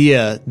this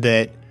idea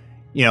that,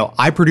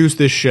 I produce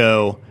this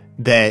show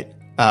that,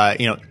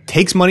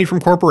 takes money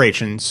from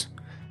corporations,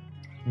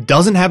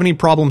 doesn't have any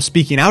problem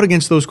speaking out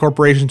against those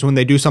corporations when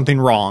they do something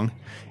wrong,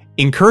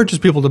 encourages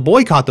people to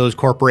boycott those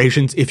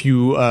corporations if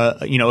you,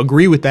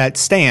 agree with that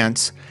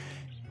stance,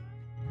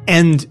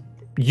 and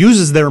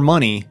uses their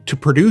money to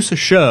produce a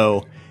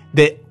show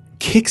that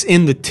kicks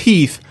in the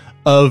teeth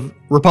of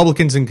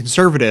Republicans and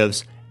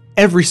conservatives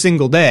every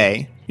single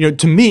day.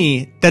 To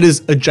me, that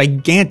is a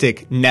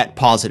gigantic net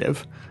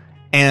positive.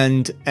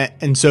 And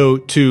so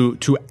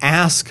to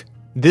ask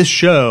this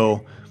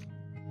show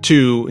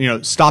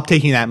to, stop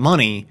taking that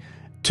money,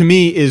 to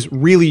me is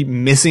really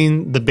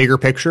missing the bigger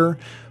picture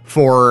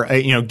for,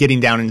 getting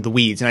down into the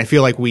weeds. And I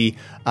feel like we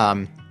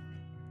kind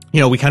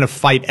of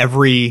fight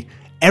every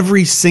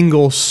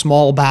single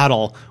small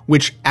battle,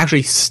 which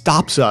actually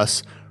stops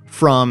us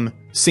from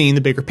seeing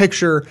the bigger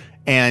picture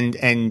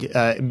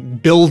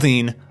and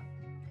building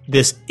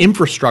this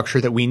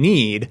infrastructure that we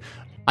need.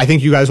 I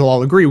think you guys will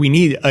all agree we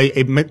need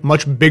a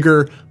much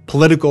bigger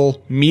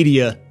political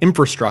media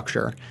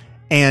infrastructure.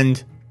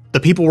 And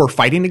the people we're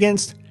fighting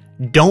against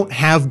don't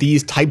have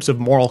these types of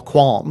moral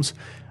qualms.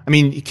 I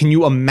mean, can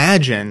you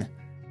imagine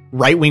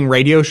right-wing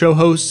radio show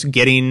hosts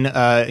getting,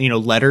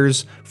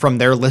 letters from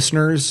their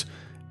listeners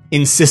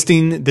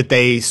insisting that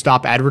they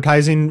stop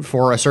advertising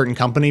for a certain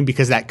company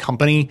because that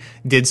company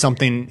did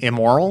something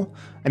immoral?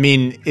 I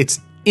mean, it's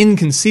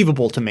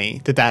inconceivable to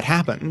me that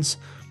happens.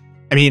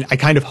 I mean, I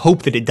kind of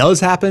hope that it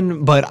does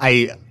happen, but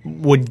I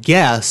would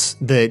guess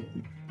that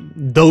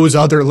those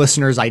other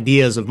listeners'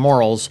 ideas of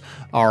morals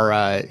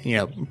are,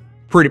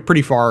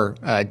 pretty far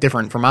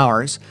different from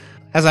ours.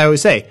 As I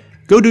always say,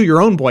 go do your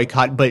own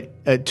boycott,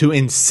 but to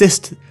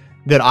insist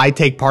that I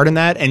take part in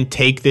that and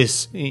take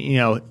this,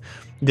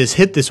 this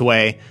hit this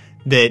way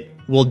that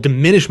will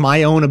diminish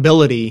my own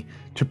ability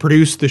to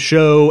produce the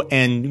show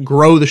and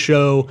grow the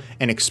show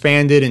and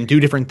expand it and do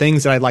different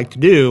things that I'd like to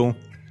do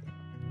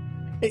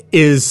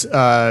is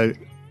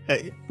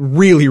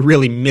really,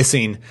 really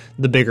missing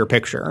the bigger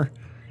picture.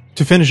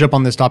 To finish up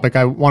on this topic,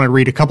 I want to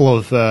read a couple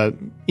of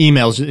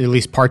emails, at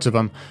least parts of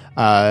them,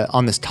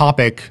 on this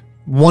topic,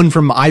 one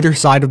from either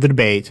side of the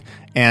debate.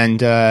 And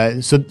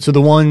so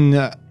the one,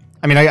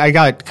 I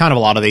got kind of a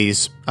lot of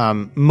these.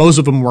 Most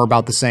of them were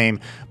about the same,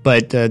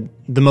 but the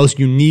most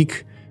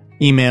unique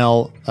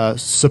email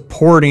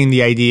supporting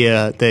the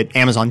idea that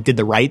Amazon did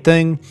the right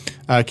thing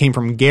came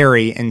from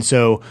Gary. And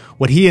so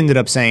what he ended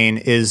up saying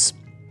is,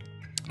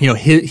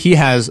 he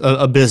has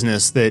a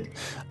business that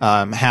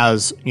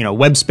has,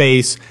 web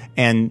space,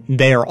 and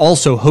they are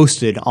also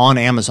hosted on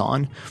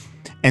Amazon.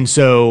 And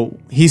so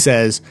he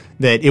says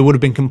that it would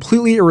have been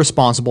completely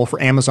irresponsible for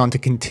Amazon to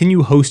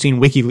continue hosting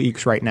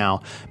WikiLeaks right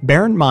now.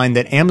 Bear in mind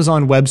that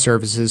Amazon Web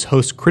Services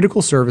hosts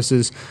critical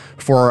services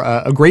for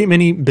a great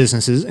many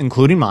businesses,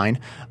 including mine,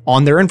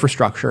 on their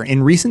infrastructure.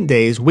 In recent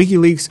days,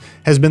 WikiLeaks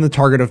has been the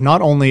target of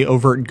not only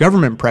overt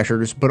government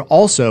pressures, but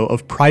also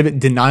of private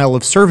denial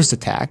of service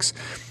attacks.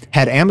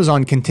 Had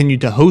Amazon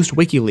continued to host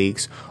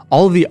WikiLeaks,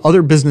 all of the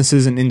other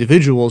businesses and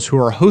individuals who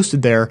are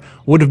hosted there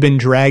would have been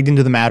dragged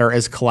into the matter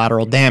as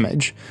collateral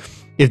damage.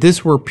 If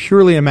this were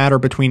purely a matter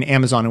between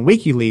Amazon and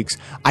WikiLeaks,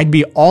 I'd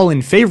be all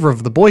in favor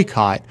of the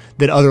boycott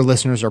that other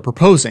listeners are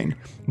proposing.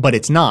 But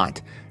it's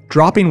not.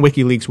 Dropping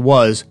WikiLeaks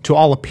was, to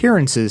all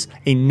appearances,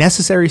 a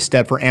necessary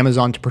step for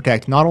Amazon to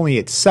protect not only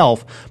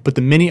itself, but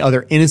the many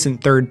other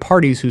innocent third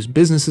parties whose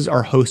businesses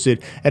are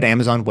hosted at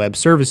Amazon Web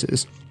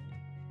Services.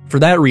 For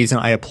that reason,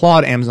 I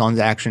applaud Amazon's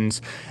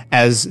actions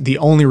as the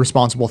only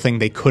responsible thing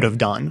they could have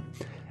done.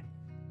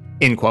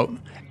 End quote.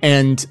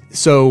 And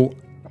so,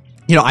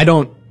 I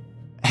don't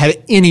have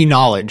any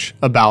knowledge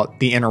about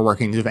the inner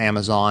workings of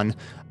Amazon,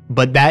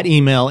 but that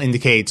email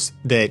indicates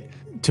that,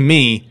 to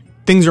me,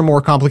 things are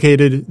more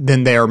complicated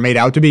than they are made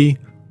out to be,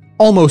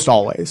 almost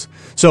always.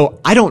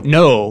 So I don't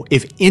know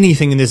if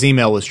anything in this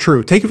email was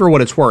true. Take it for what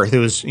it's worth. It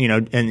was,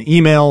 an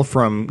email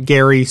from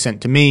Gary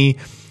sent to me,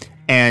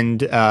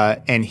 and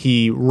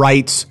he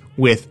writes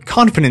with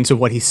confidence of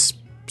what he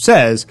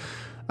says.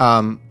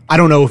 I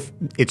don't know if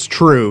it's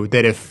true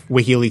that if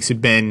WikiLeaks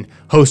had been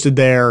hosted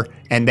there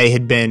and they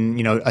had been,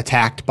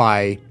 attacked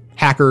by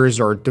hackers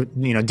or,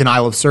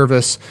 denial of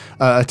service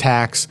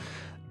attacks,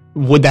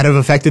 would that have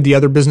affected the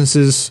other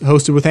businesses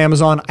hosted with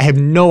Amazon? I have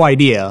no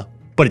idea,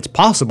 but it's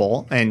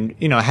possible. And,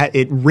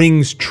 it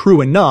rings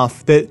true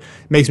enough that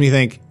makes me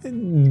think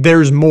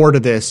there's more to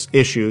this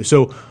issue.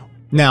 So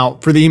now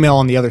for the email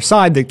on the other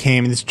side that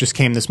came, this just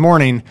came this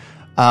morning,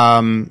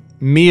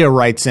 Mia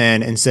writes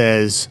in and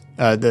says,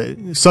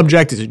 the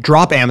subject is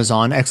drop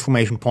Amazon, !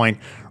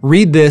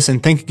 Read this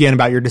and think again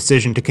about your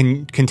decision to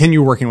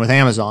continue working with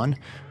Amazon.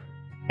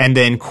 And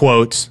then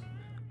quotes,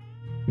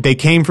 they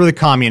came for the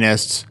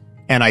communists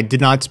and I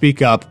did not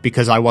speak up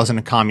because I wasn't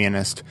a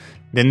communist.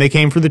 Then they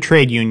came for the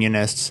trade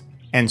unionists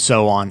and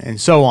so on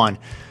and so on.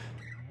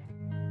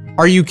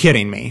 Are you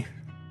kidding me?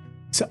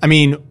 So,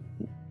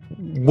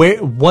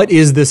 what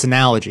is this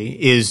analogy?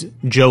 Is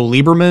Joe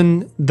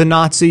Lieberman the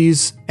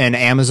Nazis and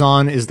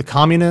Amazon is the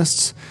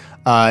communists?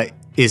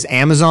 Is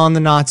Amazon the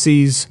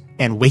Nazis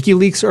and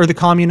WikiLeaks are the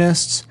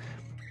communists?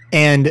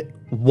 And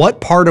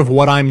what part of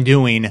what I'm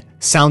doing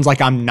sounds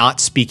like I'm not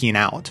speaking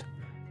out?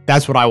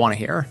 That's what I want to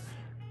hear.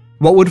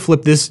 What would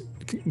flip this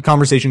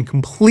conversation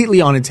completely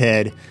on its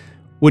head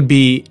would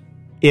be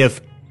if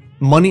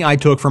money I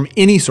took from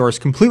any source,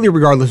 completely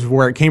regardless of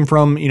where it came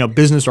from,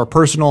 business or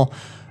personal,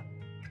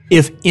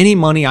 if any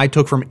money I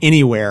took from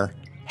anywhere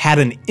had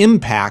an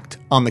impact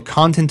on the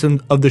content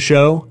of the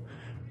show,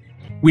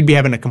 we'd be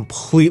having a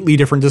completely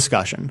different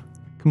discussion.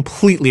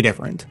 Completely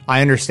different.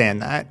 I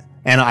understand that.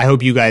 And I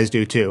hope you guys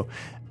do too.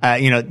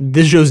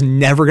 This show's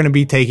never going to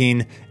be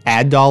taking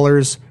ad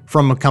dollars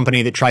from a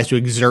company that tries to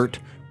exert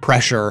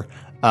pressure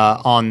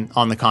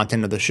on the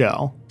content of the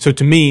show. So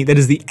to me, that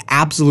is the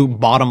absolute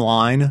bottom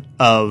line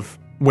of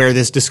where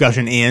this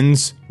discussion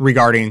ends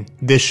regarding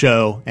this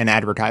show and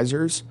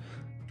advertisers.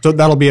 So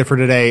that'll be it for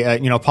today.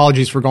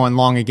 Apologies for going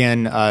long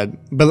again.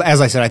 But as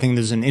I said, I think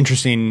this is an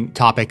interesting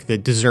topic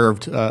that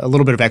deserved a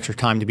little bit of extra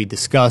time to be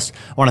discussed.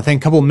 I want to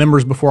thank a couple of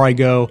members before I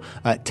go.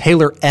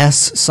 Taylor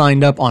S.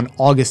 signed up on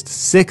August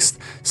 6th,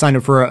 signed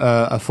up for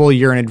a full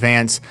year in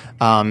advance.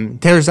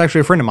 Taylor's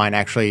actually a friend of mine,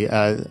 actually.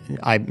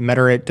 I met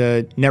her at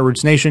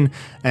Netroots Nation,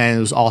 and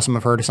it was awesome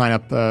of her to sign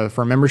up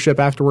for a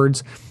membership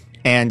afterwards.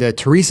 And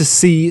Teresa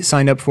C.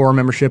 signed up for a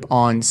membership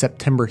on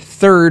September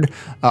 3rd,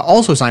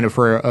 also signed up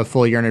for a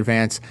full year in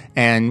advance,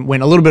 and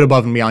went a little bit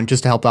above and beyond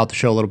just to help out the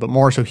show a little bit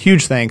more. So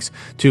huge thanks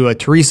to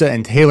Teresa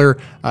and Taylor.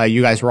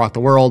 You guys rock the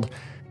world.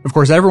 Of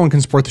course, everyone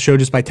can support the show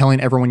just by telling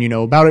everyone you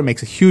know about it. It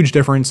makes a huge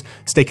difference.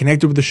 Stay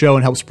connected with the show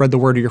and help spread the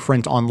word to your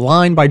friends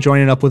online by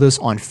joining up with us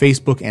on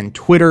Facebook and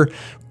Twitter.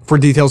 For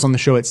details on the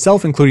show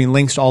itself, including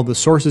links to all the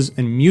sources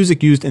and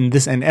music used in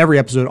this and every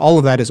episode, all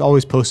of that is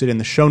always posted in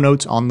the show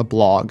notes on the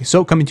blog.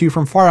 So, coming to you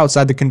from far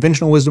outside the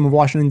conventional wisdom of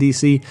Washington,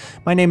 D.C.,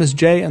 my name is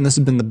Jay, and this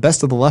has been the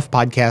Best of the Left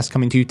podcast,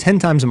 coming to you 10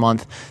 times a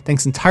month,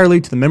 thanks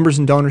entirely to the members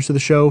and donors to the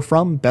show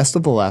from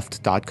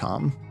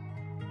bestoftheleft.com.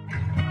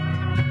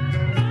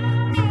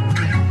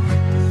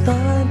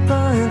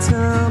 It's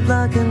now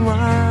black and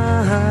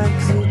white,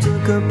 'cause you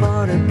took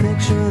apart a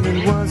picture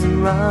that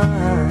wasn't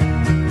right.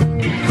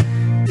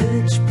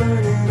 Pitch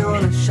burning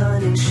on a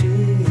shining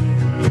sheet,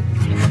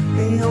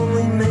 the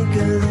only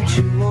maker that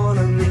you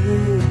wanna be.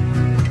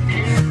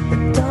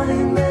 A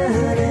dying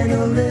man in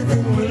a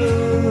living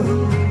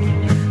room,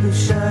 whose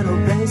shadow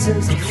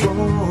paces the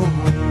floor.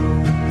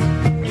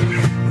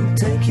 He'll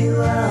take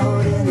you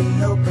out in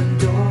the open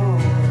door.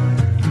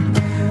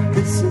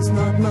 This is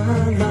not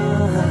my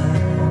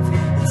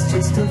life, it's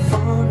just a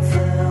fond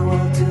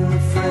farewell to a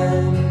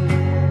friend.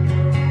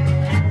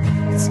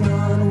 It's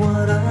not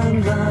what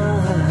I'm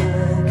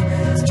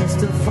like,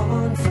 just a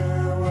fun fact.